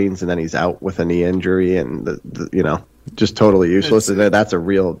 3 outings and then he's out with a knee injury and just totally useless? That's a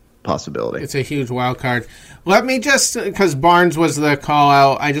real possibility. It's a huge wild card. Let me just, because Barnes was the call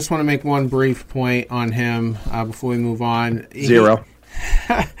out, I just want to make one brief point on him before we move on. 0.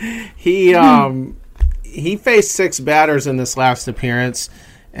 He faced 6 batters in this last appearance,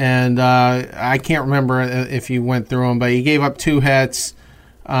 and I can't remember if you went through them, but he gave up 2 hits.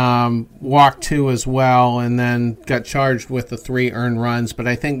 Walked 2 as well, and then got charged with the 3 earned runs. But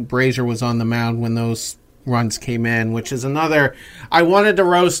I think Brazier was on the mound when those runs came in, which is another. I wanted to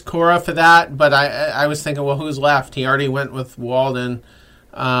roast Cora for that, but I was thinking, well, who's left? He already went with Walden.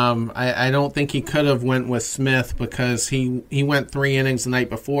 I don't think he could have went with Smith because he went 3 innings the night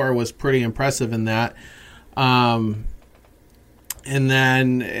before, was pretty impressive in that. And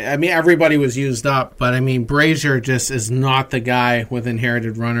then, I mean, everybody was used up, but I mean, Brazier just is not the guy with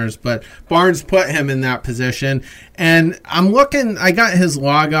inherited runners, but Barnes put him in that position. And I'm looking, I got his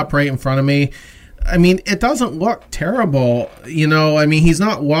log up right in front of me. I mean, it doesn't look terrible. You know, I mean, he's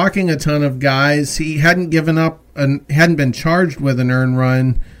not walking a ton of guys. He hadn't given up and hadn't been charged with an earned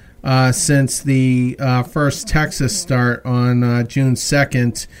run since the first Texas start on June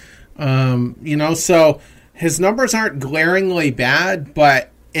 2nd. You know, so his numbers aren't glaringly bad, but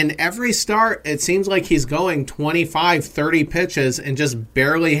in every start, it seems like he's going 25, 30 pitches and just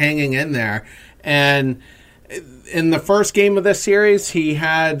barely hanging in there. And in the first game of this series, he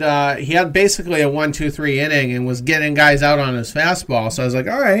had basically a 1-2-3 inning and was getting guys out on his fastball. So I was like,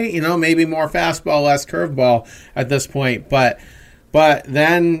 all right, you know, maybe more fastball, less curveball at this point. But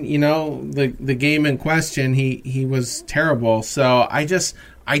then, you know, the game in question, he was terrible. So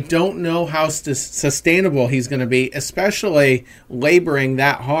I don't know how sustainable he's going to be, especially laboring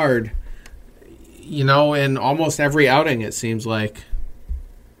that hard, you know, in almost every outing, it seems like.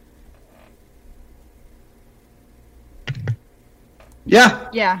 Yeah.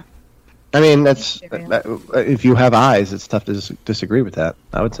 Yeah. I mean, if you have eyes, it's tough to disagree with that,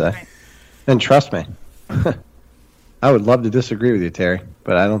 I would say. Right. And trust me, I would love to disagree with you, Terry,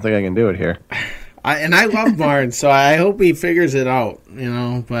 but I don't think I can do it here. I love Barnes, so I hope he figures it out, you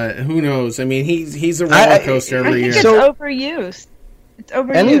know, but who knows? I mean, he's a roller coaster every year. It's overused. It's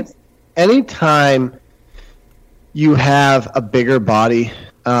overused. Anytime you have a bigger body,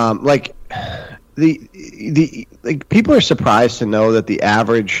 like like people are surprised to know that the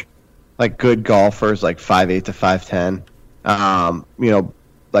average like good golfer is like 5'8" to 5'10". You know,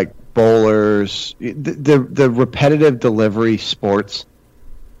 like bowlers, the repetitive delivery sports.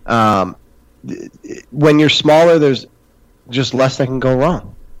 When you're smaller, there's just less that can go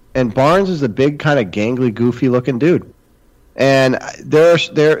wrong. And Barnes is a big, kind of gangly, goofy-looking dude. And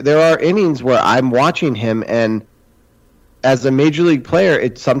there are innings where I'm watching him, and as a major league player,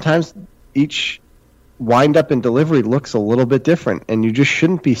 it sometimes each wind-up and delivery looks a little bit different, and you just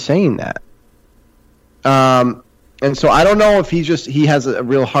shouldn't be saying that. And so I don't know if he has a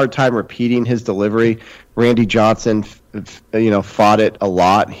real hard time repeating his delivery. Randy Johnson, fought it a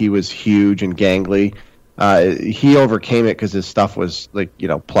lot. He was huge and gangly. He overcame it because his stuff was like,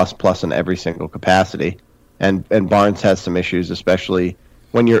 plus in every single capacity. And Barnes has some issues, especially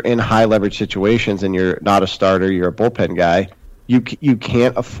when you're in high leverage situations and you're not a starter, you're a bullpen guy. You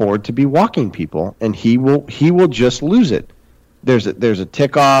can't afford to be walking people, and he will just lose it. There's a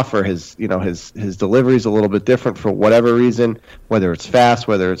tick off, or his delivery is a little bit different for whatever reason, whether it's fast,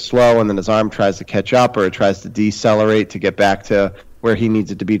 whether it's slow, and then his arm tries to catch up or it tries to decelerate to get back to where he needs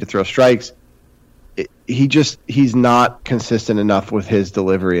it to be to throw strikes. He's not consistent enough with his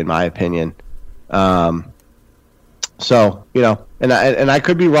delivery, in my opinion. So and I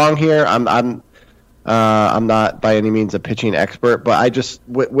could be wrong here. I'm not by any means a pitching expert, but I just,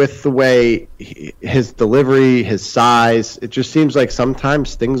 with the way his delivery, his size, it just seems like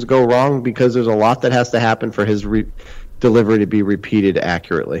sometimes things go wrong because there's a lot that has to happen for his delivery to be repeated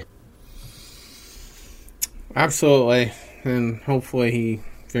accurately. Absolutely, and hopefully he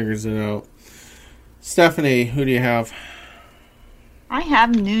figures it out. Stephanie, who do you have? I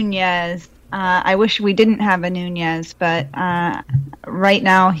have Nunez. I wish we didn't have a Nunez, but right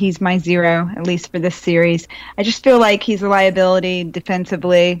now he's my 0, at least for this series. I just feel like he's a liability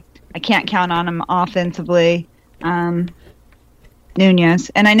defensively. I can't count on him offensively. Nunez.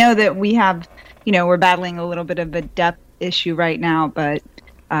 And I know that we have, we're battling a little bit of a depth issue right now, but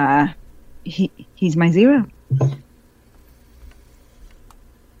he's my 0.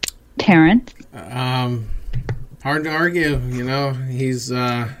 Terrence? Hard to argue. He's...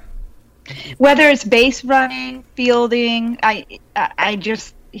 Whether it's base running, fielding,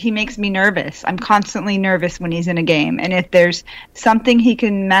 he makes me nervous. I'm constantly nervous when he's in a game. And if there's something he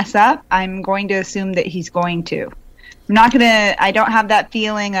can mess up, I'm going to assume that he's going to. I don't have that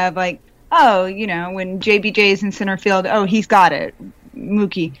feeling of like, when JBJ's in center field, he's got it.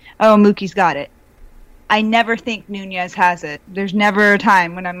 Mookie's got it. I never think Nunez has it. There's never a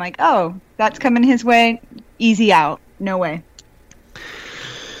time when I'm like, that's coming his way. Easy out. No way.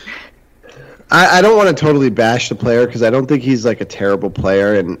 I don't want to totally bash the player because I don't think he's like a terrible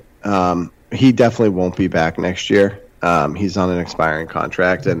player, and he definitely won't be back next year. He's on an expiring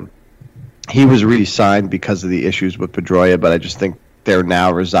contract, and he was re-signed because of the issues with Pedroia, but I just think they're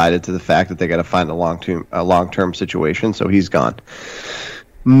now resided to the fact that they got to find a long-term situation, so he's gone.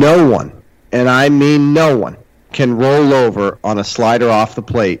 No one, and I mean no one, can roll over on a slider off the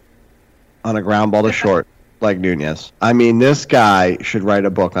plate on a ground ball to short like Nunez. I mean, this guy should write a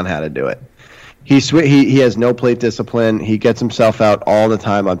book on how to do it. He has no plate discipline. He gets himself out all the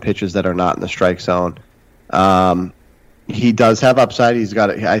time on pitches that are not in the strike zone. He does have upside.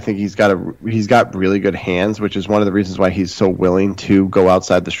 I think he's got really good hands, which is one of the reasons why he's so willing to go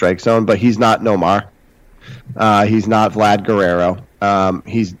outside the strike zone. But he's not Nomar. He's not Vlad Guerrero.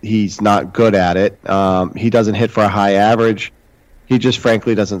 He's not good at it. He doesn't hit for a high average. He just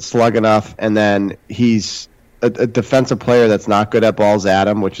frankly doesn't slug enough. And then he's a defensive player that's not good at balls at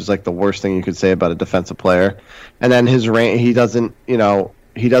him, which is like the worst thing you could say about a defensive player. And then his range, he doesn't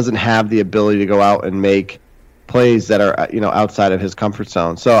have the ability to go out and make plays that are outside of his comfort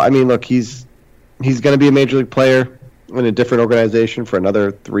zone. So I mean, look, he's going to be a major league player in a different organization for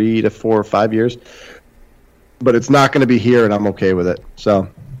another 3 to 4 or 5 years, but it's not going to be here, and I'm okay with it. So,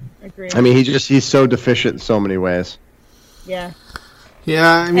 Agreed. I mean, he's so deficient in so many ways. Yeah.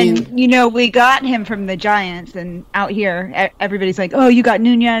 Yeah, I mean... And, we got him from the Giants, and out here, everybody's like, oh, you got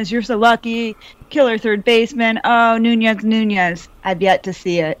Nunez, you're so lucky, killer third baseman, oh, Nunez. I've yet to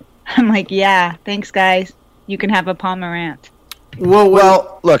see it. I'm like, yeah, thanks, guys. You can have a Pomerantz.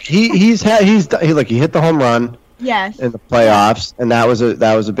 Well, look, he hit the home run. Yes. In the playoffs, and that was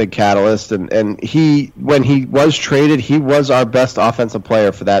a big catalyst. And when he was traded, he was our best offensive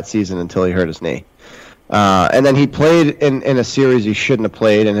player for that season until he hurt his knee. And then he played in a series he shouldn't have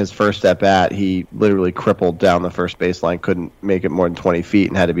played. In his first at bat, he literally crippled down the first baseline, couldn't make it more than 20 feet,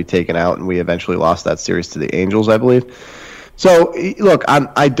 and had to be taken out. And we eventually lost that series to the Angels, I believe. So look,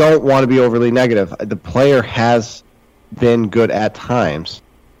 I don't want to be overly negative. The player has been good at times.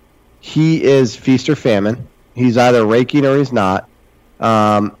 He is feast or famine. He's either raking or he's not.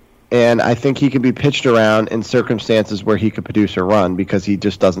 And I think he can be pitched around in circumstances where he could produce a run because he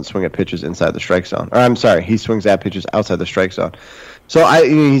just doesn't swing at pitches inside the strike zone. Or I'm sorry, he swings at pitches outside the strike zone. So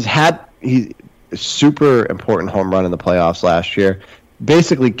he's a super important home run in the playoffs last year.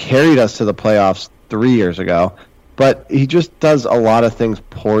 Basically carried us to the playoffs 3 years ago. But he just does a lot of things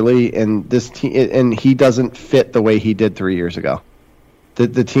poorly, and this team, and he doesn't fit the way he did 3 years ago.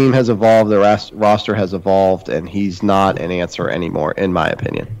 The team has evolved, the roster has evolved, and he's not an answer anymore, in my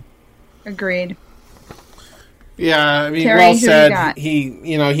opinion. Agreed. Yeah, I mean, Terry, well said.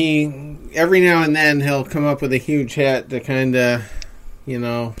 He every now and then he'll come up with a huge hit to kind of,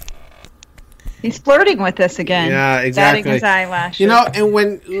 He's flirting with this again. Yeah, exactly. Batting his eye last year. And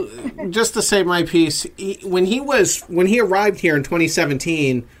when, just to say my piece, when he arrived here in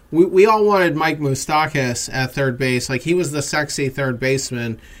 2017, we all wanted Mike Moustakas at third base. Like, he was the sexy third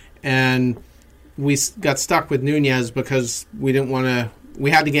baseman, and we got stuck with Nunez because we didn't want to. We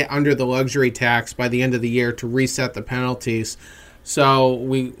had to get under the luxury tax by the end of the year to reset the penalties. So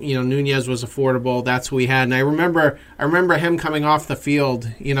Nunez was affordable. That's who we had. And I remember him coming off the field,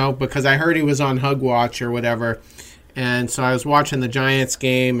 because I heard he was on Hug Watch or whatever. And so I was watching the Giants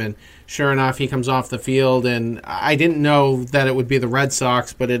game, and sure enough, he comes off the field. And I didn't know that it would be the Red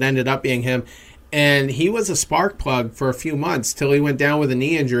Sox, but it ended up being him. And he was a spark plug for a few months till he went down with a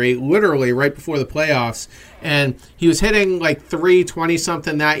knee injury, literally right before the playoffs. And he was hitting like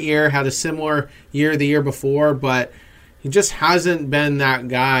 320-something that year, had a similar year the year before, but he just hasn't been that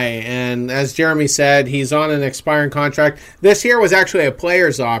guy. And as Jeremy said, he's on an expiring contract. This year was actually a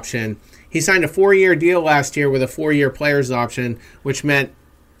player's option. He signed a 4-year deal last year with a 4-year player's option, which meant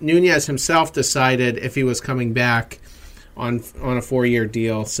Nunez himself decided if he was coming back on a 4-year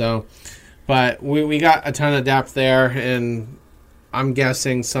deal. So, but we got a ton of depth there, and I'm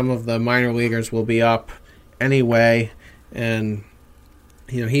guessing some of the minor leaguers will be up anyway. And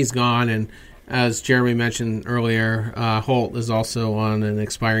he's gone, and as Jeremy mentioned earlier, Holt is also on an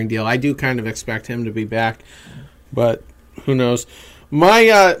expiring deal. I do kind of expect him to be back, but who knows?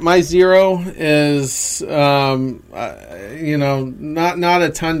 My zero is not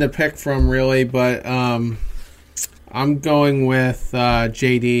a ton to pick from really, but I'm going with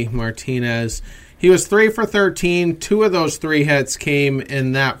JD Martinez. He was 3 for 13. 2 of those 3 hits came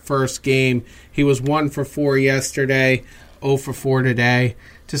in that first game. He was 1 for 4 yesterday, 0 for 4 today.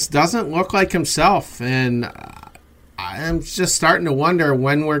 Just doesn't look like himself, and I'm just starting to wonder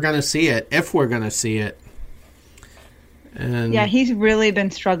when we're going to see it, if we're going to see it. And yeah, he's really been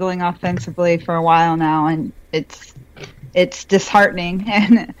struggling offensively for a while now, and it's disheartening,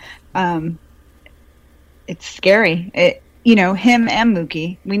 and it's scary. Him and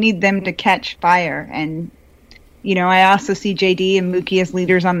Mookie, we need them to catch fire, and I also see JD and Mookie as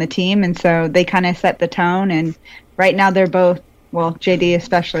leaders on the team, and so they kind of set the tone, and right now they're both well, JD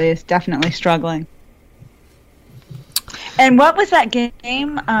especially, is definitely struggling. And what was that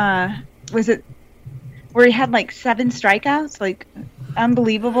game? Was it where he had like 7 strikeouts? Like,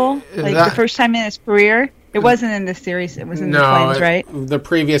 unbelievable. Like, the first time in his career. It wasn't in this series. It was in the Twins, right? The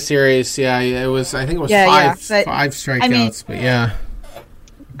previous series, yeah. It was. I think it was five strikeouts, but yeah.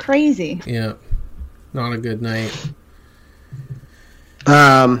 Crazy. Yeah. Not a good night.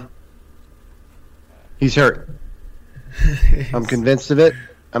 He's hurt. I'm convinced of it.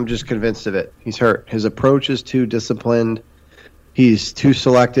 I'm just convinced of it. He's hurt. His approach is too disciplined. He's too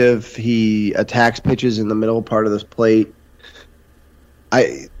selective. He attacks pitches in the middle part of this plate.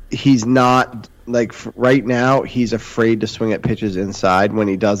 He's not, like, right now, he's afraid to swing at pitches inside. When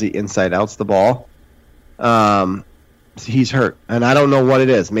he does, he inside outs the ball. He's hurt, and I don't know what it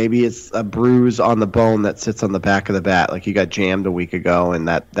is. Maybe it's a bruise on the bone that sits on the back of the bat. Like, he got jammed a week ago, and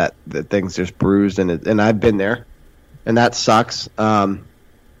that the thing's just bruised, and I've been there, and that sucks. And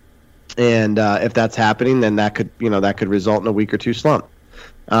if that's happening, then that could result in a week or two slump,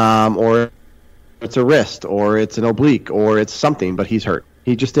 or it's a wrist, or it's an oblique, or it's something. But he's hurt.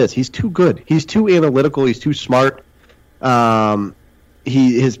 He just is. He's too good. He's too analytical. He's too smart.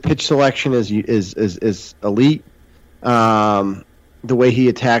 His pitch selection is elite. The way he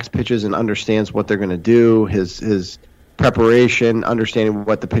attacks pitches and understands what they're going to do. His preparation, understanding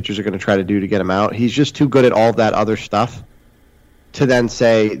what the pitchers are going to try to do to get him out. He's just too good at all that other stuff to then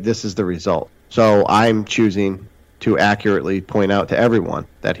say this is the result. So I'm choosing to accurately point out to everyone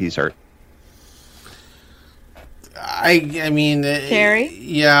that he's hurt. I mean, Terry?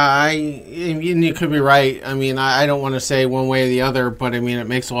 Yeah, you could be right. I mean, I don't want to say one way or the other, but I mean, it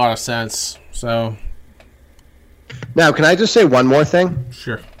makes a lot of sense. So, now, can I just say one more thing?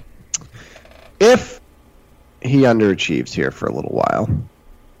 Sure. If he underachieves here for a little while,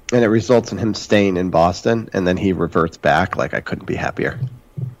 and it results in him staying in Boston, and then he reverts back, like, I couldn't be happier.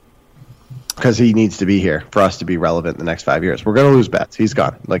 Because he needs to be here for us to be relevant in the next 5 years. We're going to lose Betts. He's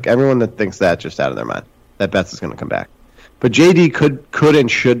gone. Like, everyone that thinks that, just out of their mind. That Betts is going to come back. But JD could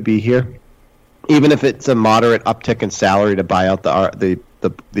and should be here, even if it's a moderate uptick in salary to buy out the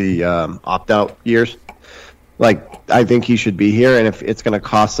opt-out years. Like, I think he should be here, and if it's going to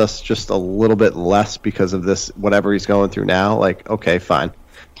cost us just a little bit less because of this, whatever he's going through now, like, okay, fine.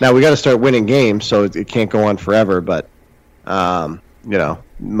 Now, we got to start winning games, so it can't go on forever, but, and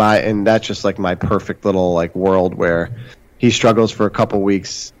that's just like my perfect little, like, world where he struggles for a couple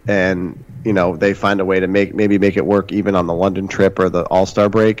weeks, and they find a way to maybe make it work even on the London trip or the All-Star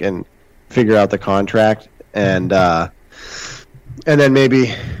break, and figure out the contract, and then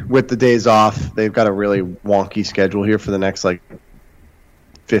maybe with the days off, they've got a really wonky schedule here for the next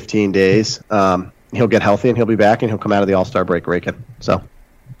 15 days. He'll get healthy and he'll be back, and he'll come out of the All-Star break raking. So,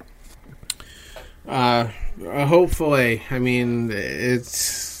 hopefully, I mean,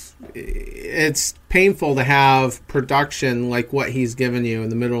 it's painful to have production like what he's given you in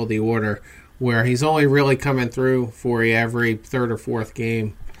the middle of the order, where he's only really coming through for you every third or fourth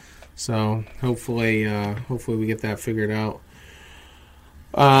game. So hopefully we get that figured out.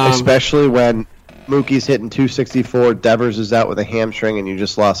 Especially when Mookie's hitting 264, Devers is out with a hamstring, and you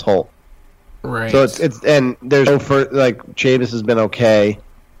just lost Holt. Right. So it's and there's no Chavis has been okay,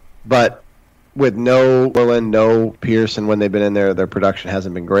 but with no Moreland, no Pearce, and when they've been in there, their production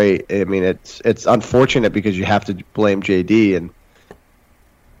hasn't been great. I mean, it's unfortunate because you have to blame JD,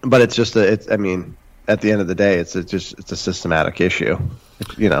 but it's just at the end of the day, it's a systematic issue,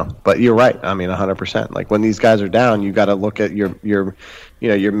 But you're right. I mean, 100%. Like, when these guys are down, you got to look at your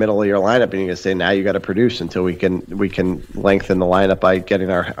middle of your lineup, and you got to say, now you got to produce until we can lengthen the lineup by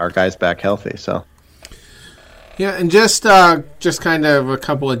getting our guys back healthy. So. Yeah, and just kind of a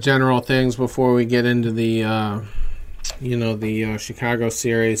couple of general things before we get into the Chicago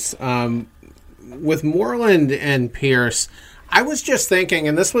series. With Moreland and Pearce, I was just thinking,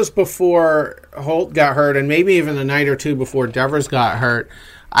 and this was before Holt got hurt, and maybe even a night or two before Devers got hurt.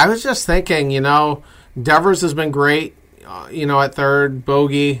 I was just thinking, Devers has been great, at third,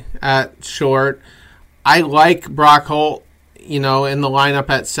 Bogey at short. I like Brock Holt, in the lineup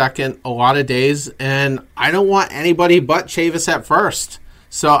at second a lot of days, and I don't want anybody but Chavis at first.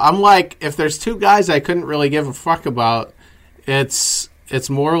 So I'm like, if there's two guys I couldn't really give a fuck about, it's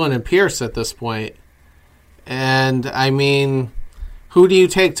Moreland and Pearce at this point. And, I mean, who do you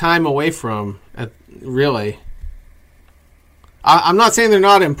take time away from, really? I'm not saying they're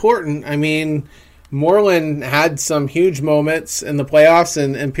not important. I mean, Moreland had some huge moments in the playoffs,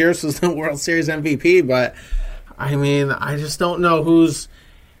 and Pearce was the World Series MVP, but, I mean, I just don't know whose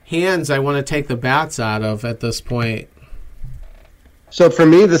hands I want to take the bats out of at this point. So, for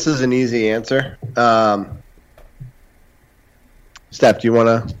me, this is an easy answer. Steph, do you want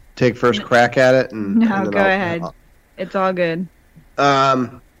to take first crack at it? No, go ahead. It's all good.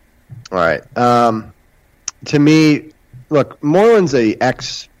 All right. To me, look, Moreland's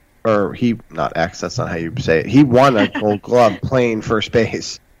that's not how you say it. He won a Gold Glove playing first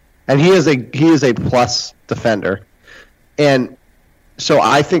base, and he is a plus defender, and so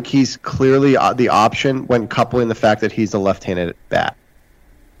I think he's clearly the option when coupling the fact that he's a left-handed bat.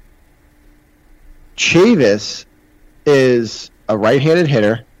 Chavis is a right-handed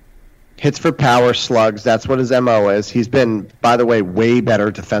hitter, hits for power, slugs. That's what his MO is. He's been, by the way, way better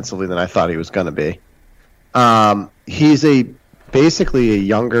defensively than I thought he was going to be. He's basically a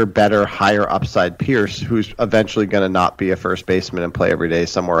younger, better, higher upside Pearce, who's eventually going to not be a first baseman and play every day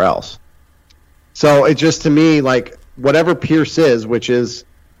somewhere else. So it just, to me, like, whatever Pearce is, which is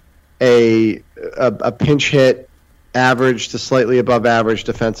a pinch hit, average to slightly above average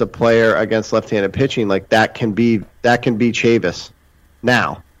defensive player against left-handed pitching, like that can be Chavis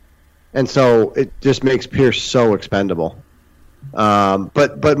now, and so it just makes Pearce so expendable.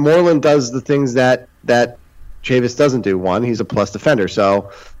 But Moreland does the things that Chavis doesn't do. One, he's a plus defender,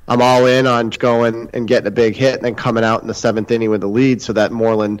 so I'm all in on going and getting a big hit and then coming out in the seventh inning with the lead, so that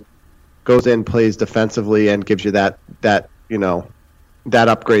Moreland goes in, plays defensively, and gives you that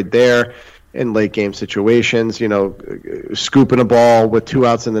upgrade there in late game situations. Scooping a ball with 2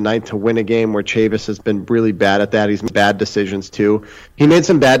 outs in the ninth to win a game, where Chavis has been really bad at that. He's made bad decisions too. He made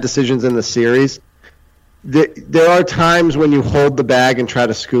some bad decisions in the series. There are times when you hold the bag and try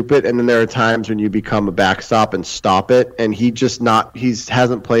to scoop it, and then there are times when you become a backstop and stop it. And he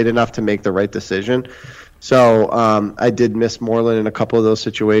hasn't played enough to make the right decision. So I did miss Moreland in a couple of those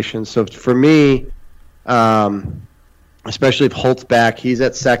situations. So for me, especially if Holt's back, he's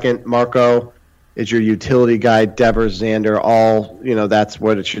at second. Marco is your utility guy. Devers, Xander, all, that's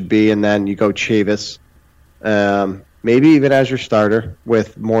what it should be. And then you go Chavis, maybe even as your starter,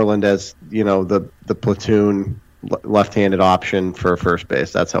 with Moreland as, the platoon left-handed option for first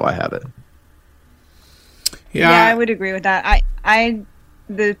base. That's how I have it. Yeah, I would agree with that.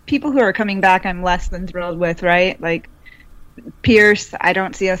 The people who are coming back, I'm less than thrilled with, right? Like Pearce, I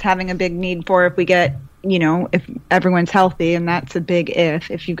don't see us having a big need for if we get, if everyone's healthy, and that's a big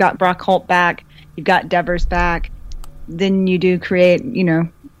if. If you've got Brock Holt back, you've got Devers back, then you do create,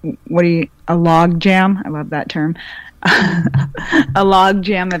 a log jam? I love that term. A log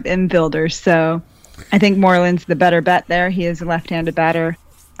jam of infielders. So I think Moreland's the better bet there. He is a left-handed batter.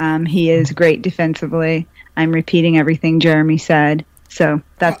 He is great defensively. I'm repeating everything Jeremy said. So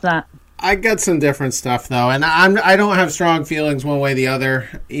that's that. I got some different stuff though, and I don't have strong feelings one way or the other.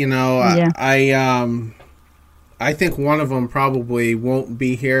 Yeah. I think one of them probably won't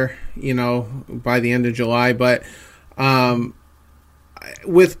be here, by the end of July. But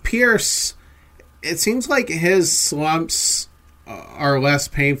with Pearce, it seems like his slumps are less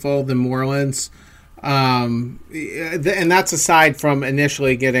painful than Moreland's. And that's aside from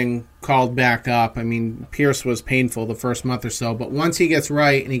initially getting called back up. I mean, Pearce was painful the first month or so, but once he gets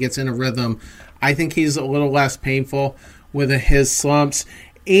right and he gets in a rhythm, I think he's a little less painful with his slumps,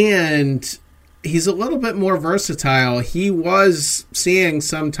 and he's a little bit more versatile. He was seeing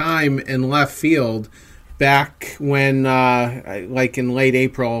some time in left field back when, like in late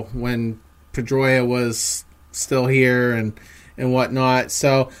April, when Pedroia was still here and whatnot.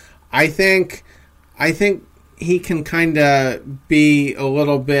 So I think he can kind of be a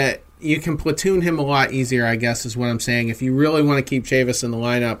little bit. You can platoon him a lot easier, I guess, is what I'm saying. If you really want to keep Chavis in the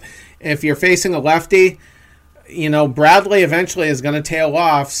lineup, if you're facing a lefty, Bradley eventually is going to tail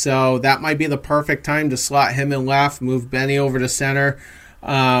off, so that might be the perfect time to slot him in left, move Benny over to center. If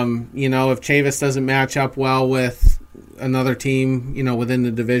Chavis doesn't match up well with another team, within the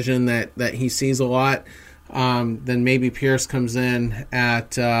division that he sees a lot, then maybe Pearce comes in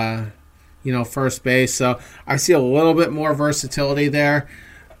at first base. So I see a little bit more versatility there.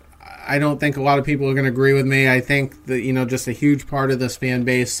 I don't think a lot of people are going to agree with me. I think that, just a huge part of this fan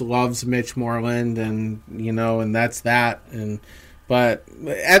base loves Mitch Moreland, and, and that's that. But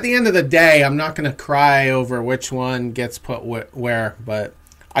at the end of the day, I'm not going to cry over which one gets put where, but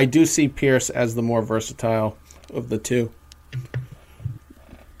I do see Pearce as the more versatile of the two.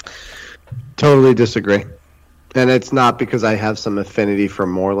 Totally disagree. And it's not because I have some affinity for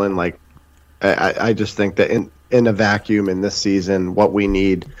Moreland. Like, I just think that in a vacuum in this season, what we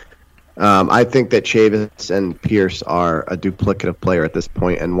need, I think that Chavis and Pearce are a duplicative player at this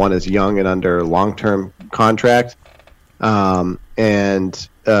point, and one is young and under long-term contract. The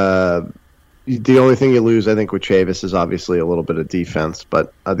only thing you lose, I think, with Chavis is obviously a little bit of defense,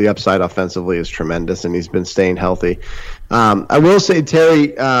 but the upside offensively is tremendous, and he's been staying healthy. I will say, Terry,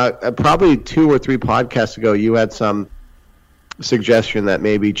 probably 2 or 3 podcasts ago, you had some suggestion that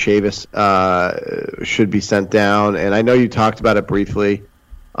maybe Chavis should be sent down, and I know you talked about it briefly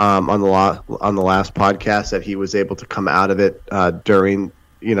on the last podcast, that he was able to come out of it during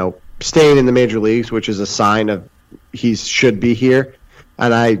staying in the major leagues, which is a sign of he should be here.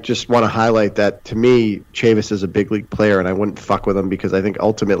 And I just want to highlight that, to me, Chavis is a big league player, and I wouldn't fuck with him because I think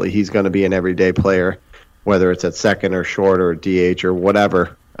ultimately he's going to be an everyday player, whether it's at second or short or DH or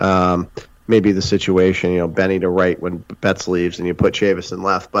whatever. Maybe the situation, Benny to right when Betts leaves and you put Chavis in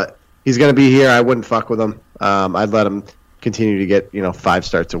left. But he's going to be here. I wouldn't fuck with him. I'd let him continue to get 5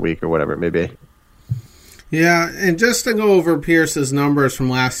 starts a week or whatever it may be. Yeah, and just to go over Pearce's numbers from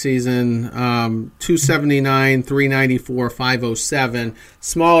last season, 279, 394, 507,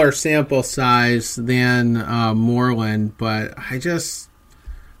 smaller sample size than Moreland, but I just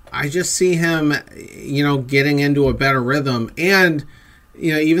see him, getting into a better rhythm. And,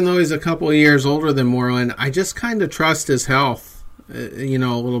 even though he's a couple of years older than Moreland, I just kind of trust his health, a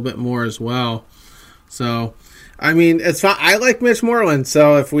little bit more as well. So, I mean, it's fine. I like Mitch Moreland,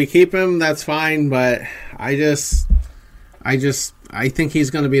 so if we keep him, that's fine. But I think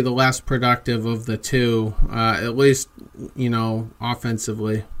he's going to be the less productive of the two, at least,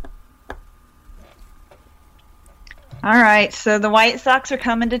 offensively. All right, so the White Sox are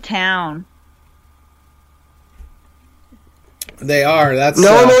coming to town. They are. That's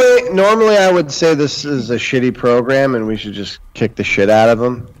normally I would say this is a shitty program and we should just kick the shit out of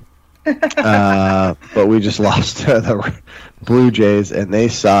them. But we just lost to the Blue Jays and they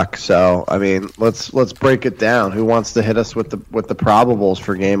suck. So I mean, let's break it down. Who wants to hit us with the probables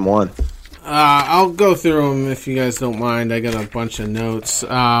for Game 1? I'll go through them if you guys don't mind. I got a bunch of notes.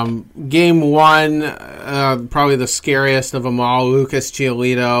 Game 1, probably the scariest of them all. Lucas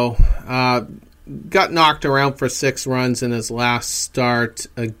Giolito got knocked around for 6 runs in his last start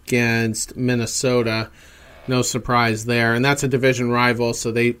against Minnesota. No surprise there. And that's a division rival,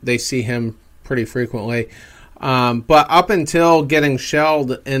 so they see him pretty frequently. But up until getting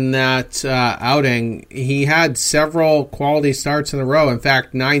shelled in that outing, he had several quality starts in a row. In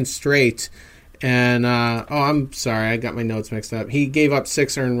fact, 9 straight. And, I'm sorry, I got my notes mixed up. He gave up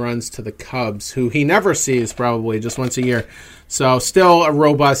 6 earned runs to the Cubs, who he never sees probably, just once a year. So still a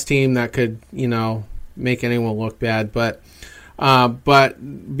robust team that could, make anyone look bad. But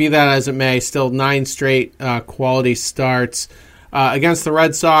be that as it may, still 9 straight quality starts. Against the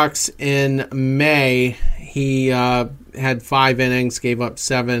Red Sox in May, he had 5 innings, gave up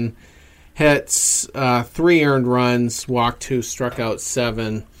 7 hits, 3 earned runs, walked 2, struck out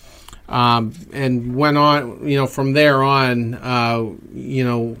 7. And went on, from there on,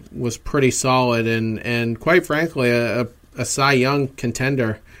 was pretty solid and quite frankly, a Cy Young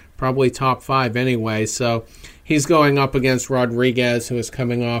contender, probably top 5 anyway. So he's going up against Rodriguez, who is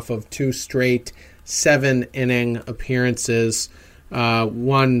coming off of 2 straight 7-inning appearances.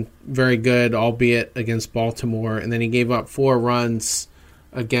 One very good, albeit against Baltimore, and then he gave up 4 runs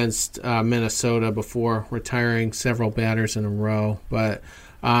against Minnesota before retiring several batters in a row. But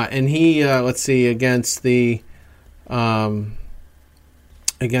and he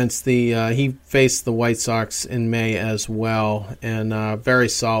he faced the White Sox in May as well, and very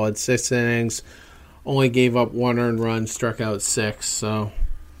solid 6 innings, only gave up 1 earned run, struck out 6. So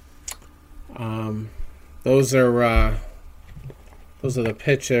those are the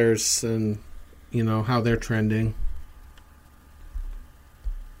pitchers and how they're trending.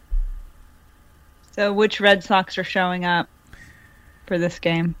 So which Red Sox are showing up for this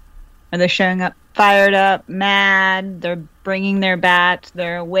game? Are they showing up fired up, mad, they're bringing their bats,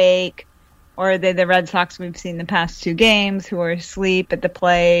 they're awake? Or are they the Red Sox we've seen the past 2 games who are asleep at the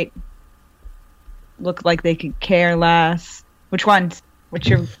plate, look like they could care less? Which ones? What's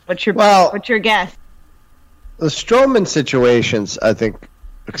your guess? The Stroman situation's, I think,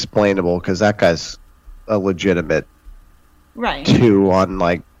 explainable because that guy's a legitimate 2 on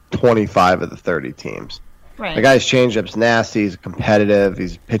like 25 of the 30 teams. Right. The guy's changeup's nasty. He's competitive.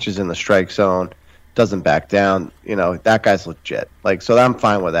 He pitches in the strike zone, doesn't back down. That guy's legit. So I'm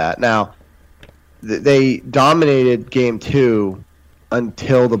fine with that. Now, they dominated Game 2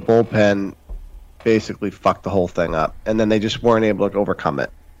 until the bullpen basically fucked the whole thing up, and then they just weren't able to overcome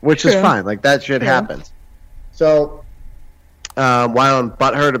it, which is fine. That shit happens. So, while I'm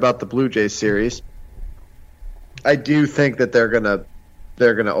butthurt about the Blue Jays series, I do think that they're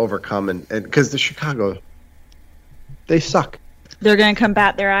gonna overcome and because the Chicago, they suck. They're gonna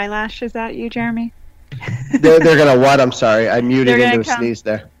combat their eyelashes at you, Jeremy. they're gonna what? I'm sorry, I muted into a sneeze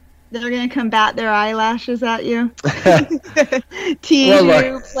there. They're gonna combat their eyelashes at you. Tease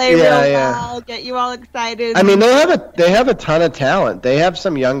you, play real well, get you all excited. I mean, they have a ton of talent. They have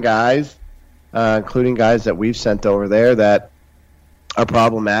some young guys, including guys that we've sent over there that are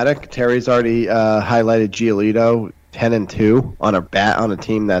problematic. Terry's already highlighted Giolito 10-2 on a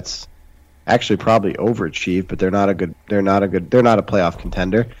team that's actually probably overachieved, but they're not a playoff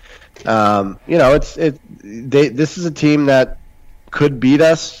contender. This is a team that could beat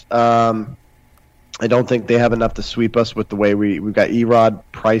us. I don't think they have enough to sweep us with the way we've got Erod,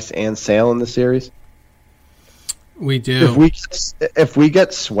 Price, and Sale in the series. We do. If we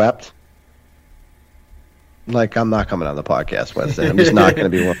get swept, like, I'm not coming on the podcast Wednesday. I'm just not going to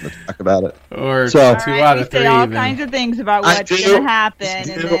be willing to talk about it. Or two out of three. All kinds of things about what's going to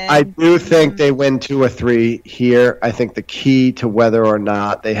happen. I do think they win 2 or 3 here. I think the key to whether or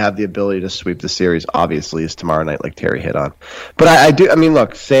not they have the ability to sweep the series, obviously, is tomorrow night, like Terry hit on. But I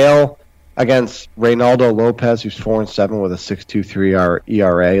look, Sale against Reynaldo Lopez, who's 4-7 with a 6.23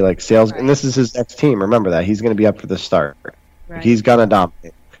 ERA. Like, Sale's, and this is his next team. Remember that. He's going to be up for the start. Right. He's going to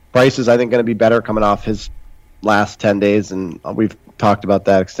dominate. Price is, I think, going to be better coming off his last 10 days, and we've talked about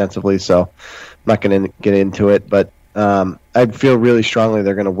that extensively, so I'm not going to get into it, but I feel really strongly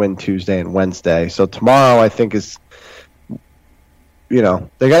they're going to win Tuesday and Wednesday. So tomorrow, I think, is, they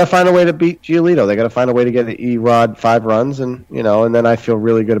got to find a way to beat Giolito. They got to find a way to get Erod 5 runs, and then I feel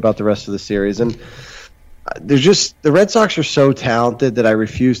really good about the rest of the series. And the Red Sox are so talented that I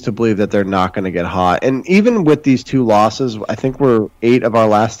refuse to believe that they're not going to get hot. And even with these 2 losses, I think we're 8 of our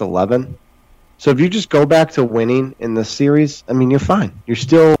last 11. So if you just go back to winning in this series, I mean, you're fine. You're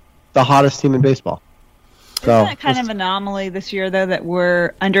still the hottest team in baseball. So, isn't that kind of anomaly this year, though, that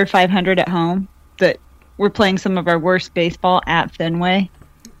we're under 500 at home, that we're playing some of our worst baseball at Fenway?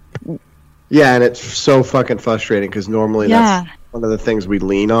 Yeah, and it's so fucking frustrating because normally that's one of the things we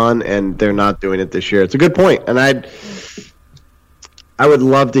lean on, and they're not doing it this year. It's a good point, and I would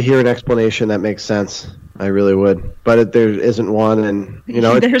love to hear an explanation that makes sense. I really would, but there isn't one, and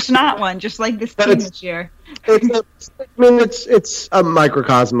there's not one. Just like this team this year. It's a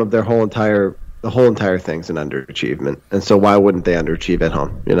microcosm of their whole entire thing's an underachievement, and so why wouldn't they underachieve at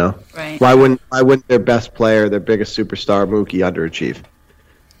home? Right? Why wouldn't their best player, their biggest superstar, Mookie, underachieve?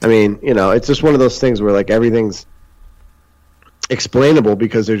 I mean, it's just one of those things where, like, everything's explainable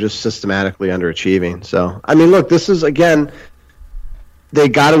because they're just systematically underachieving. So, I mean, look, this is, again, they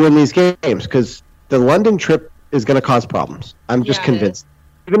got to win these games because the London trip is going to cause problems. I'm just convinced.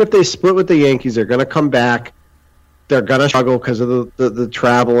 Even if they split with the Yankees, they're going to come back. They're going to struggle because of the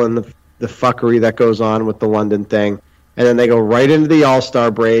travel and the fuckery that goes on with the London thing. And then they go right into the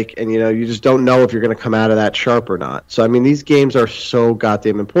All-Star break, and, you just don't know if you're going to come out of that sharp or not. So, I mean, these games are so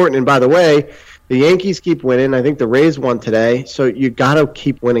goddamn important. And, by the way, the Yankees keep winning. I think the Rays won today. So you got to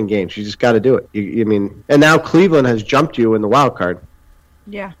keep winning games. You just got to do it. And now Cleveland has jumped you in the wild card.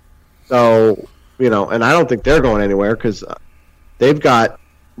 Yeah. So, and I don't think they're going anywhere because they've got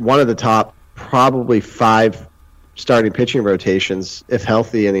one of the top probably 5 starting pitching rotations, if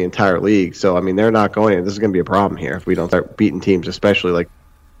healthy, in the entire league. So, I mean, they're not going in. This is going to be a problem here if we don't start beating teams, especially like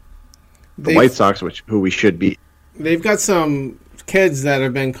the White Sox, who we should beat. They've got some kids that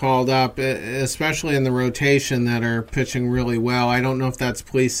have been called up, especially in the rotation, that are pitching really well. I don't know if that's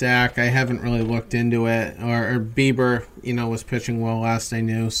Plesac. I haven't really looked into it. Or Bieber, was pitching well last I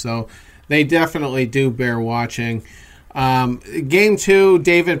knew. So they definitely do bear watching. Game 2,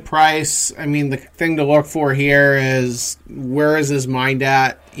 David Price. I mean, the thing to look for here is where is his mind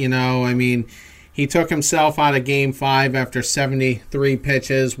at? He took himself out of Game 5 after 73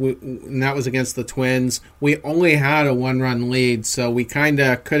 pitches, and that was against the Twins. We only had a 1-run lead, so we kind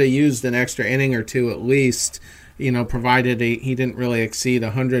of could have used an extra inning or 2 at least, provided he didn't really exceed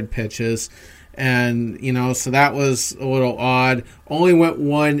 100 pitches. And, so that was a little odd. Only went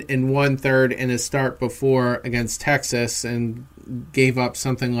 1 1/3 in his start before against Texas and gave up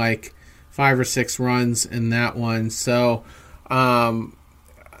something like 5 or 6 runs in that one. So,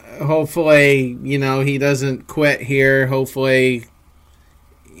 hopefully, he doesn't quit here. Hopefully,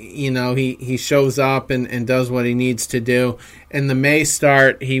 he shows up and does what he needs to do. In the May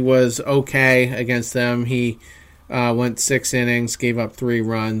start, he was okay against them. He went 6 innings, gave up 3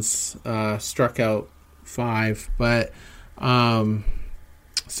 runs, struck out 5. But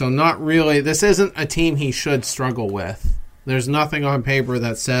so not really. This isn't a team he should struggle with. There's nothing on paper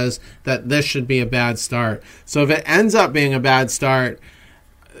that says that this should be a bad start. So if it ends up being a bad start,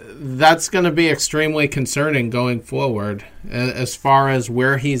 that's going to be extremely concerning going forward as far as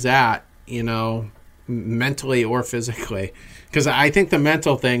where he's at, mentally or physically. Because I think the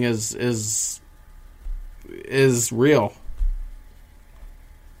mental thing is real.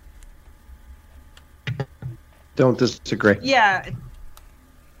 Don't disagree. Yeah.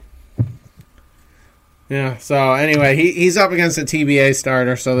 Yeah, so anyway, he's up against a TBA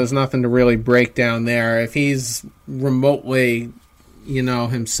starter, so there's nothing to really break down there. If he's remotely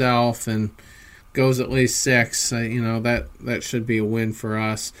himself and goes at least 6, that should be a win for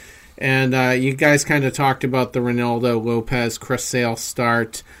us. And you guys kind of talked about the Ronaldo, Lopez, Chris Sale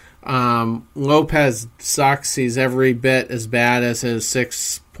start. Lopez sucks. He's every bit as bad as his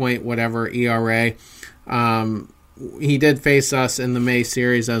 6-point whatever ERA. He did face us in the May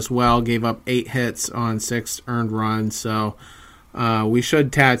series as well, gave up 8 hits on 6 earned runs, so we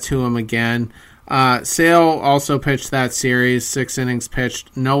should tattoo him again. Sale also pitched that series, 6 innings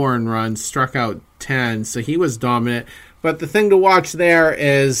pitched, no earned runs, struck out 10, so he was dominant. But the thing to watch there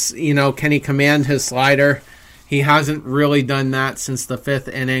is, can he command his slider? He hasn't really done that since the 5th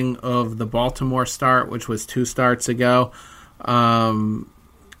inning of the Baltimore start, which was 2 starts ago.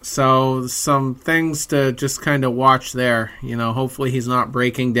 So some things to just kind of watch there. Hopefully he's not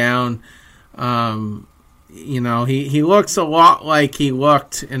breaking down. He looks a lot like he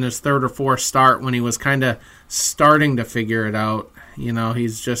looked in his 3rd or 4th start when he was kind of starting to figure it out.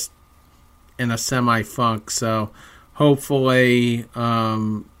 He's just in a semi-funk. So hopefully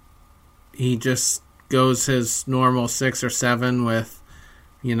he just goes his normal 6 or 7 with,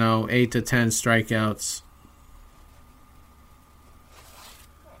 8 to 10 strikeouts.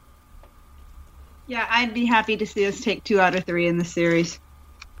 Yeah, I'd be happy to see us take 2 out of 3 in the series.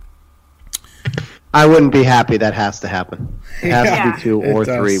 I wouldn't be happy. That has to happen. It has to be 2 or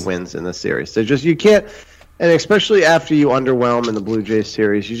 3 wins in the series. So you can't, and especially after you underwhelm in the Blue Jays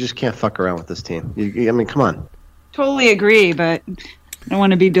series, you just can't fuck around with this team. Come on. Totally agree, but I don't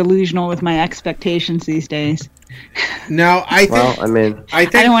want to be delusional with my expectations these days. No, I think I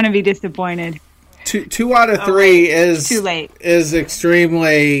don't want to be disappointed. 2 out of 3 is too late. Is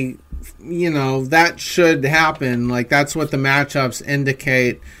extremely, that should happen. Like, that's what the matchups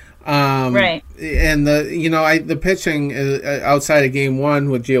indicate. Right. And the pitching outside of game 1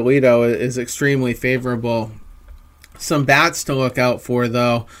 with Giolito is extremely favorable. Some bats to look out for,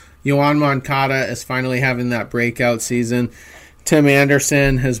 though. Yoan Moncada is finally having that breakout season. Tim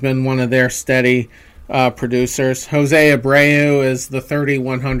Anderson has been one of their steady producers. Jose Abreu is the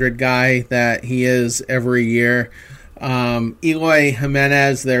 3,100 guy that he is every year. Eloy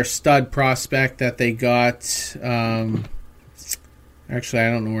Jimenez, their stud prospect that they got. Actually,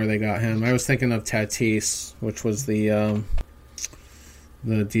 I don't know where they got him. I was thinking of Tatis, which was the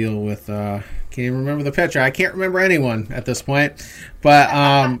deal with can't even remember the pitcher. I can't remember anyone at this point,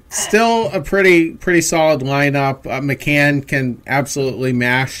 but still a pretty solid lineup. McCann can absolutely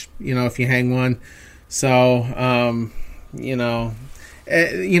mash, if you hang one. So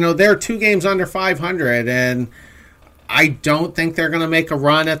they're 2 games under 500, and I don't think they're going to make a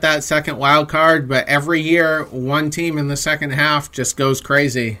run at that second wild card, but every year one team in the second half just goes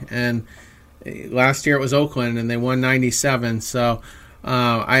crazy. And last year it was Oakland, and they won 97. So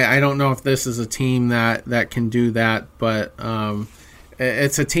I don't know if this is a team that can do that, but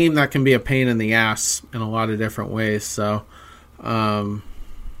it's a team that can be a pain in the ass in a lot of different ways. So,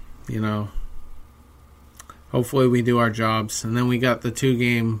 hopefully we do our jobs. And then we got the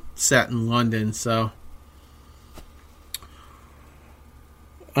 2-game set in London, so...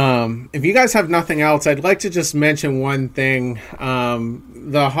 if you guys have nothing else, I'd like to just mention one thing.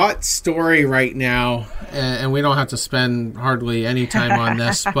 The hot story right now, and we don't have to spend hardly any time on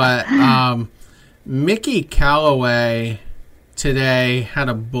this, but Mickey Callaway today had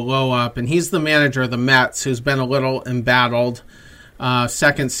a blow up, and he's the manager of the Mets, who's been a little embattled.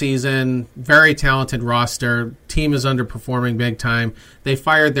 Second season, very talented roster. Team is underperforming big time. They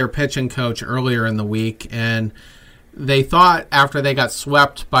fired their pitching coach earlier in the week, and they thought after they got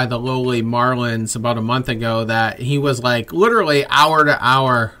swept by the lowly Marlins about a month ago that he was like literally hour to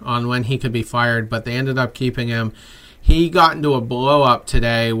hour on when he could be fired, but they ended up keeping him. He got into a blow-up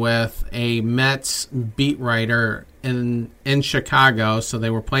today with a Mets beat writer in Chicago, so they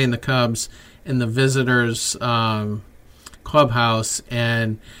were playing the Cubs in the visitors' clubhouse,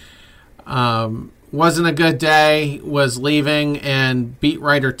 and wasn't a good day, was leaving, and beat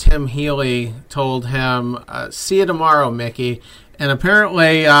writer Tim Healy told him, see you tomorrow, Mickey. And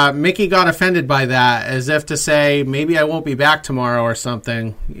apparently Mickey got offended by that, as if to say, maybe I won't be back tomorrow or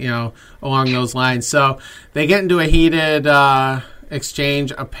something, along those lines. So they get into a heated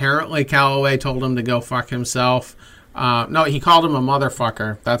exchange. Apparently Callaway told him to go fuck himself. No, he called him a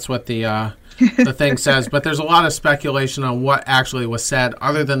motherfucker. That's what the thing says, but there's a lot of speculation on what actually was said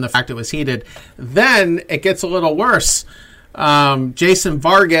other than the fact it was heated. Then it gets a little worse. Jason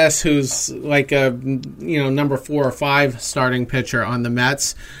Vargas, who's like a number 4 or 5 starting pitcher on the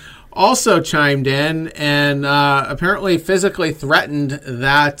Mets, also chimed in and apparently physically threatened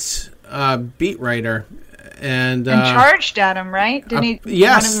that beat writer. and charged at him, right? Didn't he?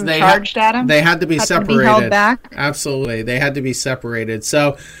 Yes, one of them they charged at him. They had to be separated. To be held back. Absolutely, they had to be separated.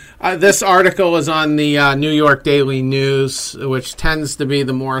 So this article is on the New York Daily News, which tends to be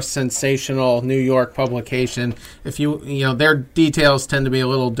the more sensational New York publication. If you know, their details tend to be a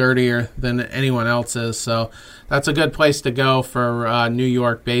little dirtier than anyone else's. So that's a good place to go for New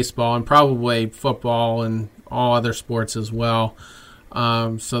York baseball and probably football and all other sports as well.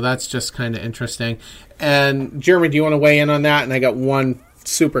 So that's just kind of interesting. And Jeremy, do you want to weigh in on that? And I got one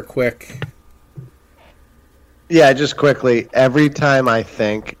super quick. Yeah, just quickly. Every time I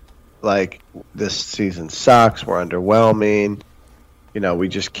think, like, this season sucks, we're underwhelming, we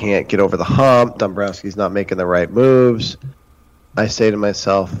just can't get over the hump, Dombrowski's not making the right moves, I say to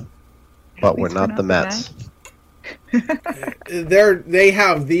myself, but we're not the Mets. They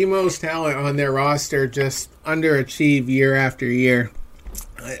have the most talent on their roster, just underachieve year after year.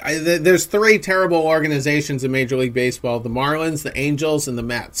 There's three terrible organizations in Major League Baseball: the Marlins, the Angels, and the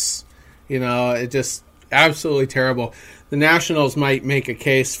Mets. It just absolutely terrible. The Nationals might make a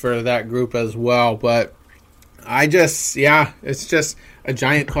case for that group as well, but it's just a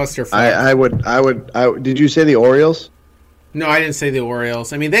giant clusterfuck. I would. Did you say the Orioles? No, I didn't say the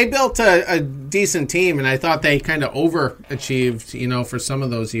Orioles. I mean, they built a decent team, and I thought they kind of overachieved, for some of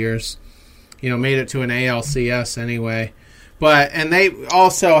those years. Made it to an ALCS anyway. And they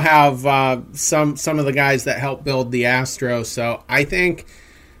also have some of the guys that helped build the Astros. So I think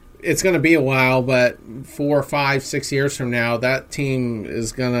it's going to be a while, but 4, 5, 6 years from now, that team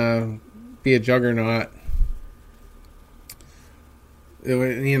is going to be a juggernaut.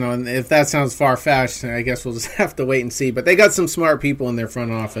 And if that sounds far-fetched, I guess we'll just have to wait and see. But they got some smart people in their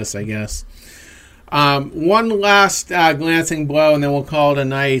front office, I guess. One last glancing blow, and then we'll call it a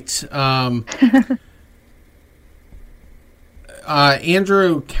night.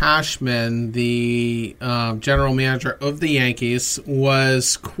 Andrew Cashman, the general manager of the Yankees,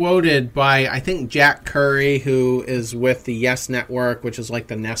 was quoted by, I think, Jack Curry, who is with the Yes Network, which is like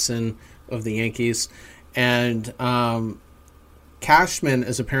the Nesson of the Yankees. And Cashman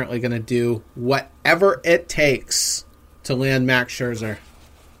is apparently going to do whatever it takes to land Max Scherzer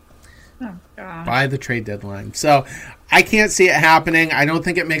by the trade deadline. So I can't see it happening. I don't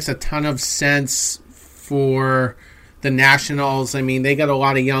think it makes a ton of sense for the Nationals. I mean, they got a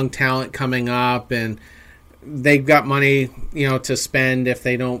lot of young talent coming up, and they've got money, to spend if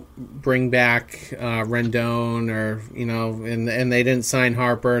they don't bring back Rendon or, and they didn't sign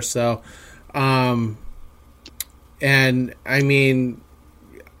Harper. So, and I mean,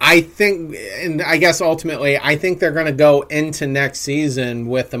 I think, and I guess ultimately, I think they're going to go into next season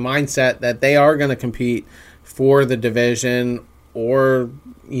with the mindset that they are going to compete for the division or,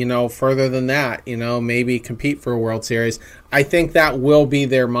 further than that, maybe compete for a World Series. I think that will be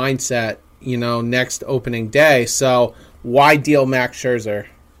their mindset, next opening day. So why deal Max Scherzer?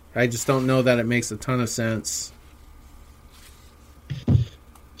 I just don't know that it makes a ton of sense.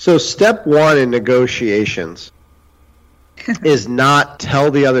 So step one in negotiations is not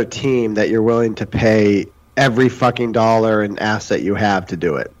tell the other team that you're willing to pay every fucking dollar and asset you have to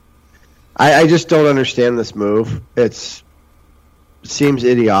do it. I just don't understand this move. It seems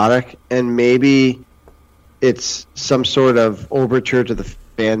idiotic, and maybe it's some sort of overture to the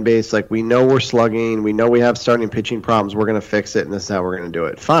fan base. Like, we know we're slugging, we know we have starting pitching problems, we're going to fix it, and this is how we're going to do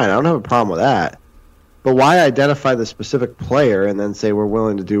it. Fine, I don't have a problem with that. But why identify the specific player and then say we're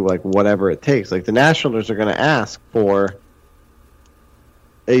willing to do like whatever it takes? Like, the Nationals are going to ask for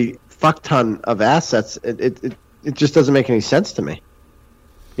a fuck ton of assets. It just doesn't make any sense to me.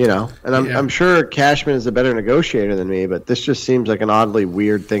 And I'm sure Cashman is a better negotiator than me, but this just seems like an oddly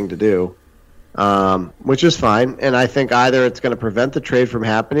weird thing to do, which is fine. And I think either it's going to prevent the trade from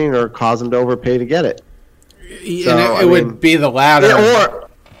happening or cause them to overpay to get it. So, it would be the latter.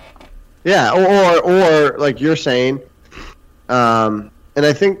 Or like you're saying, and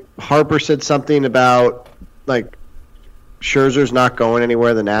I think Harper said something about, like, Scherzer's not going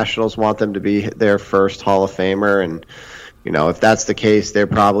anywhere. The Nationals want them to be their first Hall of Famer, and if that's the case, they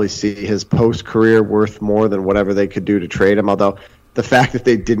probably see his post-career worth more than whatever they could do to trade him. Although the fact that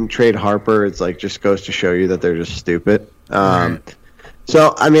they didn't trade Harper, it's like just goes to show you that they're just stupid. Right.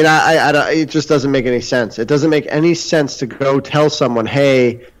 So I mean, I it just doesn't make any sense. It doesn't make any sense to go tell someone,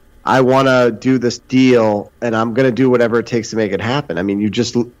 hey, I want to do this deal, and I'm going to do whatever it takes to make it happen. I mean, you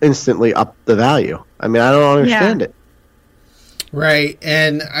just instantly up the value. I mean, I don't understand it. Right,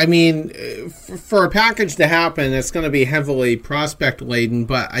 and I mean, for a package to happen, it's going to be heavily prospect-laden,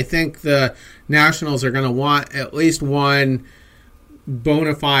 but I think the Nationals are going to want at least one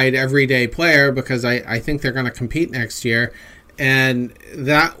bona fide everyday player because I think they're going to compete next year. And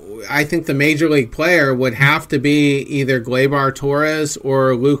that, I think the major league player would have to be either Gleyber Torres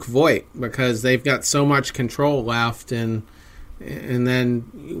or Luke Voigt, because they've got so much control left, and then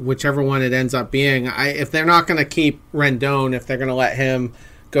whichever one it ends up being, if they're not going to keep Rendon, if they're going to let him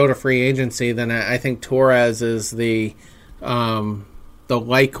go to free agency, then I think Torres is the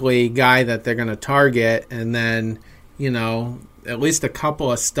likely guy that they're going to target, and then, at least a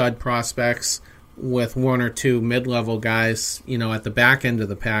couple of stud prospects with one or two mid-level guys, at the back end of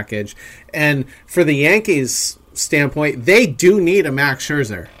the package. And for the Yankees standpoint, they do need a Max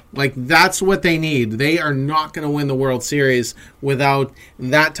Scherzer. Like, that's what they need. They are not going to win the World Series without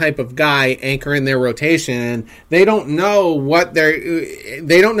that type of guy anchoring their rotation. And they don't know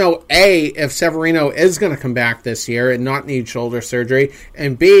if Severino is going to come back this year and not need shoulder surgery,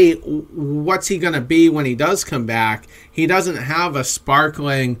 and B, what's he going to be when he does come back. He doesn't have a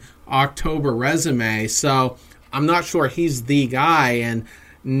sparkling October resume, so I'm not sure he's the guy, and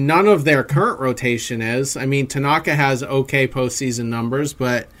none of their current rotation is. I mean, Tanaka has okay postseason numbers,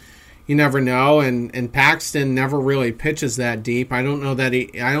 but you never know, and Paxton never really pitches that deep. I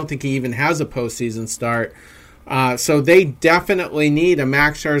don't think he even has a postseason start. So they definitely need a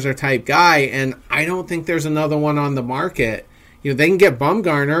Max Scherzer type guy, and I don't think there's another one on the market. They can get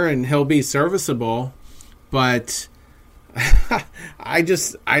Bumgarner and he'll be serviceable, but I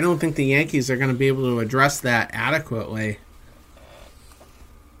don't think the Yankees are going to be able to address that adequately.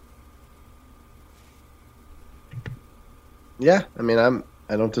 Yeah, I mean, I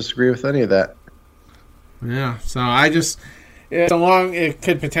don't disagree with any of that. Yeah, so it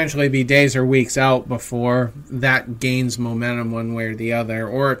could potentially be days or weeks out before that gains momentum one way or the other,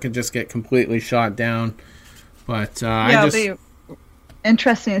 or it could just get completely shot down. But it'll be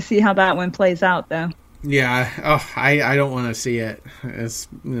interesting to see how that one plays out, though. Yeah, I don't want to see it. It's,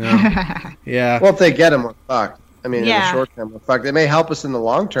 yeah. Well, if they get him, we're fucked. I mean, in the short term, we're fucked. They may help us in the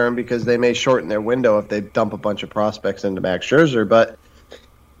long term because they may shorten their window if they dump a bunch of prospects into Max Scherzer, but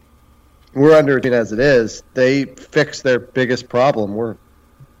we're under it as it is. They fix their biggest problem. We're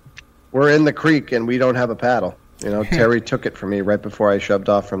in the creek and we don't have a paddle. Terry took it from me right before I shoved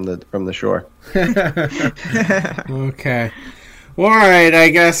off from the shore. Okay. Well, all right, I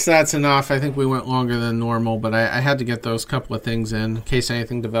guess that's enough. I think we went longer than normal, but I had to get those couple of things in case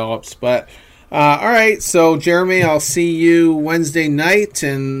anything develops. But all right, so Jeremy, I'll see you Wednesday night,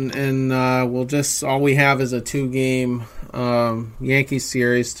 and all we have is a 2-game Yankees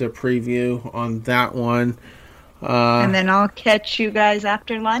series to preview on that one. And then I'll catch you guys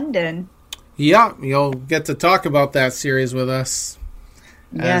after London. Yeah, you'll get to talk about that series with us.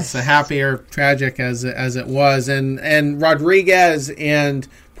 Yes. As happy or tragic as it was. And Rodriguez and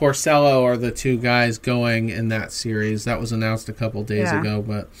Porcello are the two guys going in that series. That was announced a couple days ago,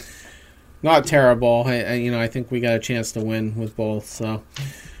 but not terrible. I think we got a chance to win with both. So,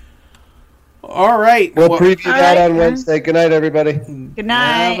 all right. We'll preview that on Wednesday. Good night, everybody. Good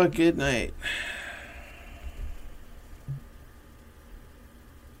night. Have a good night.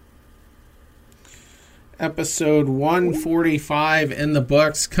 Episode 145 in the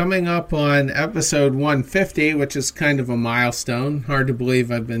books. Coming up on episode 150, which is kind of a milestone. Hard to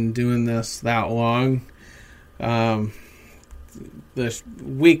believe I've been doing this that long. The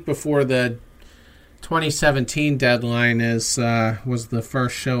week before the 2017 deadline was the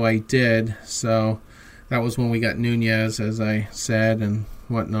first show I did. So that was when we got Nunez, as I said, and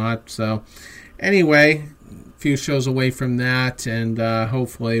whatnot. So anyway, few shows away from that, and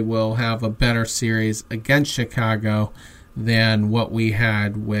hopefully we'll have a better series against Chicago than what we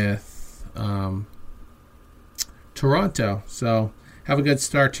had with Toronto. So have a good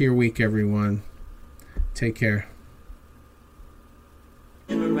start to your week, everyone. Take care.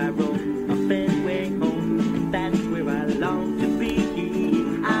 Wherever I roam, a Fenway home, that's where I long to be.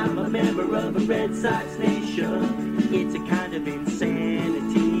 I'm a member of a Red Sox nation. It's a kind of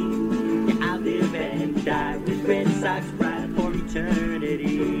insanity. Yeah, I live and die with Red Sox pride for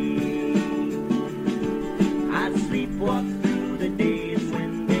eternity. I sleepwalk through the days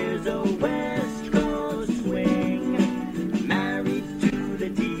when there's a West Coast swing. Married to the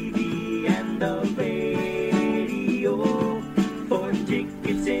TV and the radio. For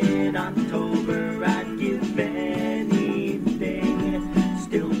tickets in October, I'd give anything.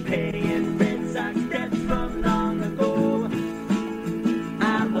 Still paying Red Sox debts from long ago.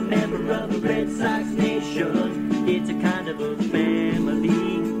 I'm a member of the Red Sox nation.